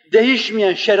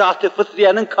 değişmeyen şeriat-ı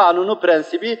fıtriyenin kanunu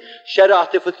prensibi,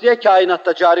 şeriat-ı fıtriye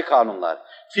kainatta cari kanunlar.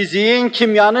 Fiziğin,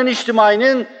 kimyanın,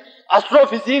 içtimainin,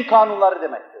 astrofiziğin kanunları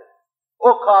demektir.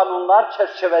 O kanunlar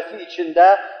çerçevesi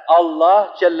içinde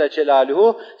Allah Celle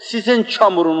Celaluhu sizin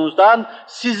çamurunuzdan,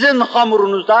 sizin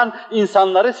hamurunuzdan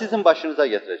insanları sizin başınıza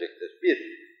getirecektir. Bir.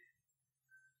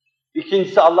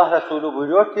 İkincisi Allah Resulü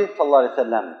buyuruyor ki sallallahu aleyhi ve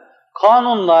sellem,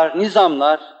 kanunlar,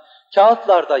 nizamlar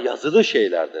kağıtlarda yazılı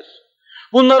şeylerdir.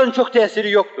 Bunların çok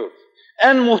tesiri yoktur.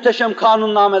 En muhteşem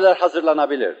kanunnameler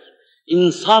hazırlanabilir.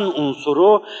 İnsan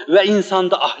unsuru ve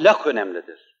insanda ahlak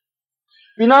önemlidir.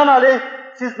 Binaenaleyh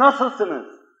siz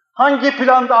nasılsınız? Hangi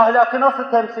planda ahlakı nasıl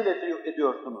temsil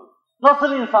ediyorsunuz?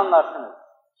 Nasıl insanlarsınız?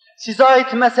 Size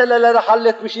ait meseleleri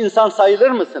halletmiş insan sayılır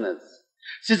mısınız?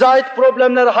 Size ait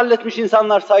problemleri halletmiş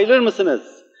insanlar sayılır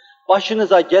mısınız?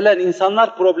 Başınıza gelen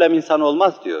insanlar problem insan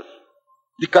olmaz diyor.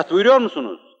 Dikkat buyuruyor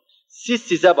musunuz? Siz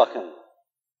size bakın.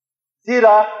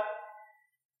 Zira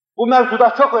bu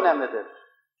mevzuda çok önemlidir.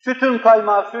 Sütün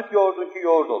kaymağı süt, yoğurdunki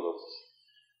yoğurt olur.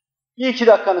 Bir iki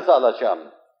dakikanızı alacağım.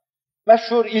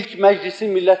 Meşhur ilk meclisi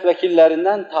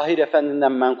milletvekillerinden Tahir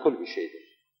Efendi'nden menkul bir şeydir.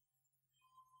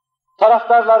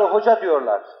 Taraftarları hoca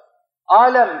diyorlar.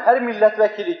 Alem her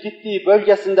milletvekili gittiği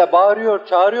bölgesinde bağırıyor,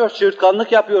 çağırıyor,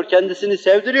 çığırtkanlık yapıyor, kendisini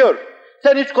sevdiriyor.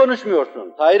 Sen hiç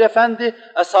konuşmuyorsun. Tahir Efendi,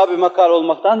 ashab-ı makal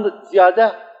olmaktan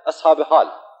ziyade ashab-ı hal.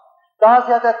 Daha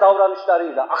ziyade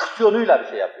davranışlarıyla, aksiyonuyla bir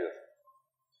şey yapıyor.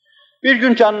 Bir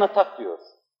gün canına tak diyor.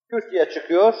 Kürsüye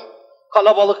çıkıyor,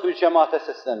 kalabalık bir cemaate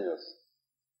sesleniyor.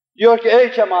 Diyor ki,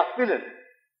 ey cemaat bilin,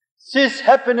 siz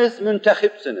hepiniz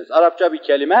müntehipsiniz. Arapça bir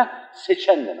kelime,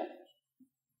 seçen demek.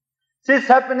 Siz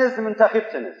hepiniz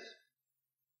müntehipsiniz.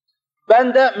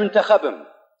 Ben de müntehebim,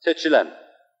 seçilen.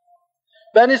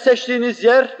 Beni seçtiğiniz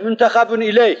yer müntehebün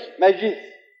ileyh, meclis.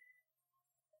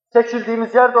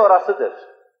 Seçildiğimiz yer de orasıdır.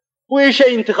 Bu işe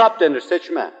intihap denir,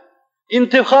 seçme.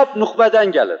 İntihap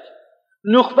nuhbeden gelir.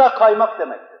 Nuhbe kaymak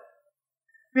demektir.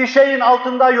 Bir şeyin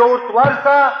altında yoğurt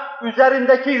varsa,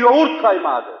 üzerindeki yoğurt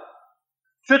kaymağıdır.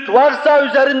 Süt varsa,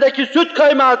 üzerindeki süt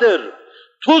kaymağıdır.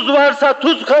 Tuz varsa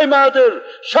tuz kaymağıdır.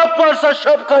 Şap varsa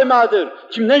şap kaymağıdır.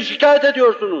 Kimden şikayet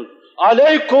ediyorsunuz?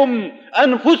 Aleykum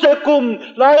enfusekum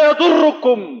la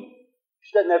yadurrukum.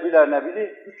 İşte nebiler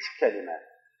nebili 3 kelime.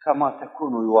 Kema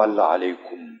tekunu yuvalla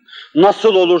aleykum.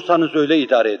 Nasıl olursanız öyle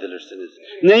idare edilirsiniz.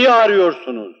 Neyi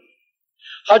arıyorsunuz?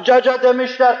 Haccaca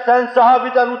demişler, sen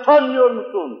sahabiden utanmıyor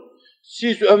musun?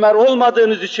 Siz Ömer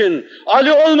olmadığınız için,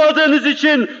 Ali olmadığınız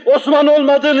için, Osman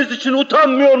olmadığınız için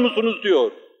utanmıyor musunuz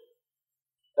diyor.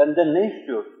 Benden ne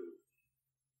istiyorsunuz?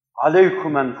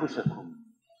 Aleykum enfusekum.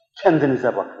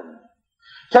 Kendinize bakın.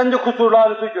 Kendi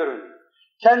kusurlarınızı görün.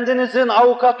 Kendinizin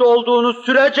avukatı olduğunuz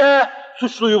sürece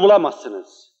suçluyu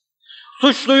bulamazsınız.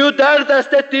 Suçluyu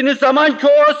derdest ettiğiniz zaman ki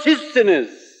o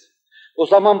sizsiniz. O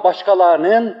zaman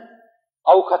başkalarının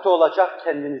avukatı olacak,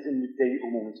 kendinizin müddei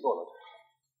umumusu olacak.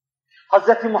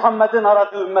 Hz. Muhammed'in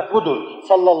aradığı ümmet budur.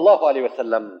 Sallallahu aleyhi ve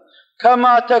sellem.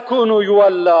 Kema tekunu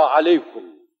yuvalla aleykum.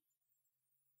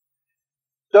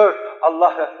 4.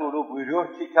 Allah Resulü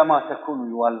buyuruyor ki kema tekunu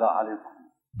yuvalla aleykum.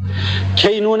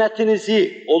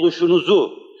 Keynunetinizi, oluşunuzu,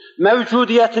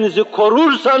 mevcudiyetinizi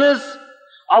korursanız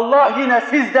Allah yine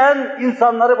sizden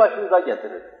insanları başınıza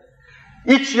getirir.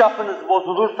 İç yapınız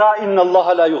bozulursa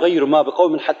innallaha la yughayyiru ma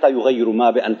biqavmin hatta yughayyiru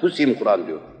ma bi enfusihim Kur'an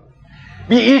diyor.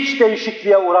 Bir iç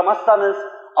değişikliğe uğramazsanız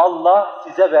Allah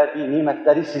size verdiği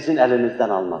nimetleri sizin elinizden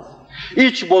almaz.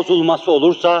 İç bozulması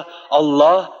olursa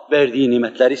Allah verdiği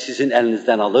nimetleri sizin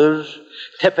elinizden alır,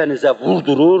 tepenize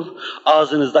vurdurur,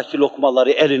 ağzınızdaki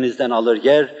lokmaları elinizden alır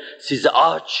yer, sizi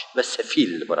aç ve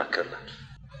sefil bırakırlar.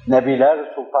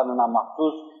 Nebiler sultanına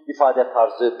mahsus ifade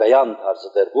tarzı, beyan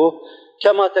tarzıdır bu.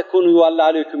 Kema tekunu yuvalla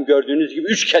aleyküm gördüğünüz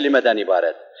gibi 3 kelimeden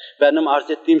ibaret. Benim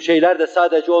arz ettiğim şeyler de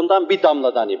sadece ondan bir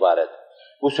damladan ibaret.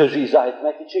 Bu sözü izah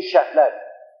etmek için şerhler,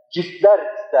 ciltler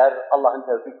ister Allah'ın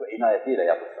tevfik ve inayetiyle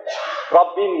yapılsın.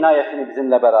 Rabbim inayetini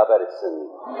bizimle beraber etsin.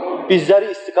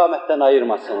 Bizleri istikametten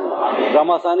ayırmasın.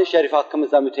 Ramazan-ı Şerif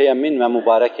hakkımıza müteyemmin ve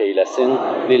mübarek eylesin.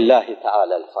 Lillahi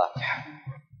Teala'l-Fatiha.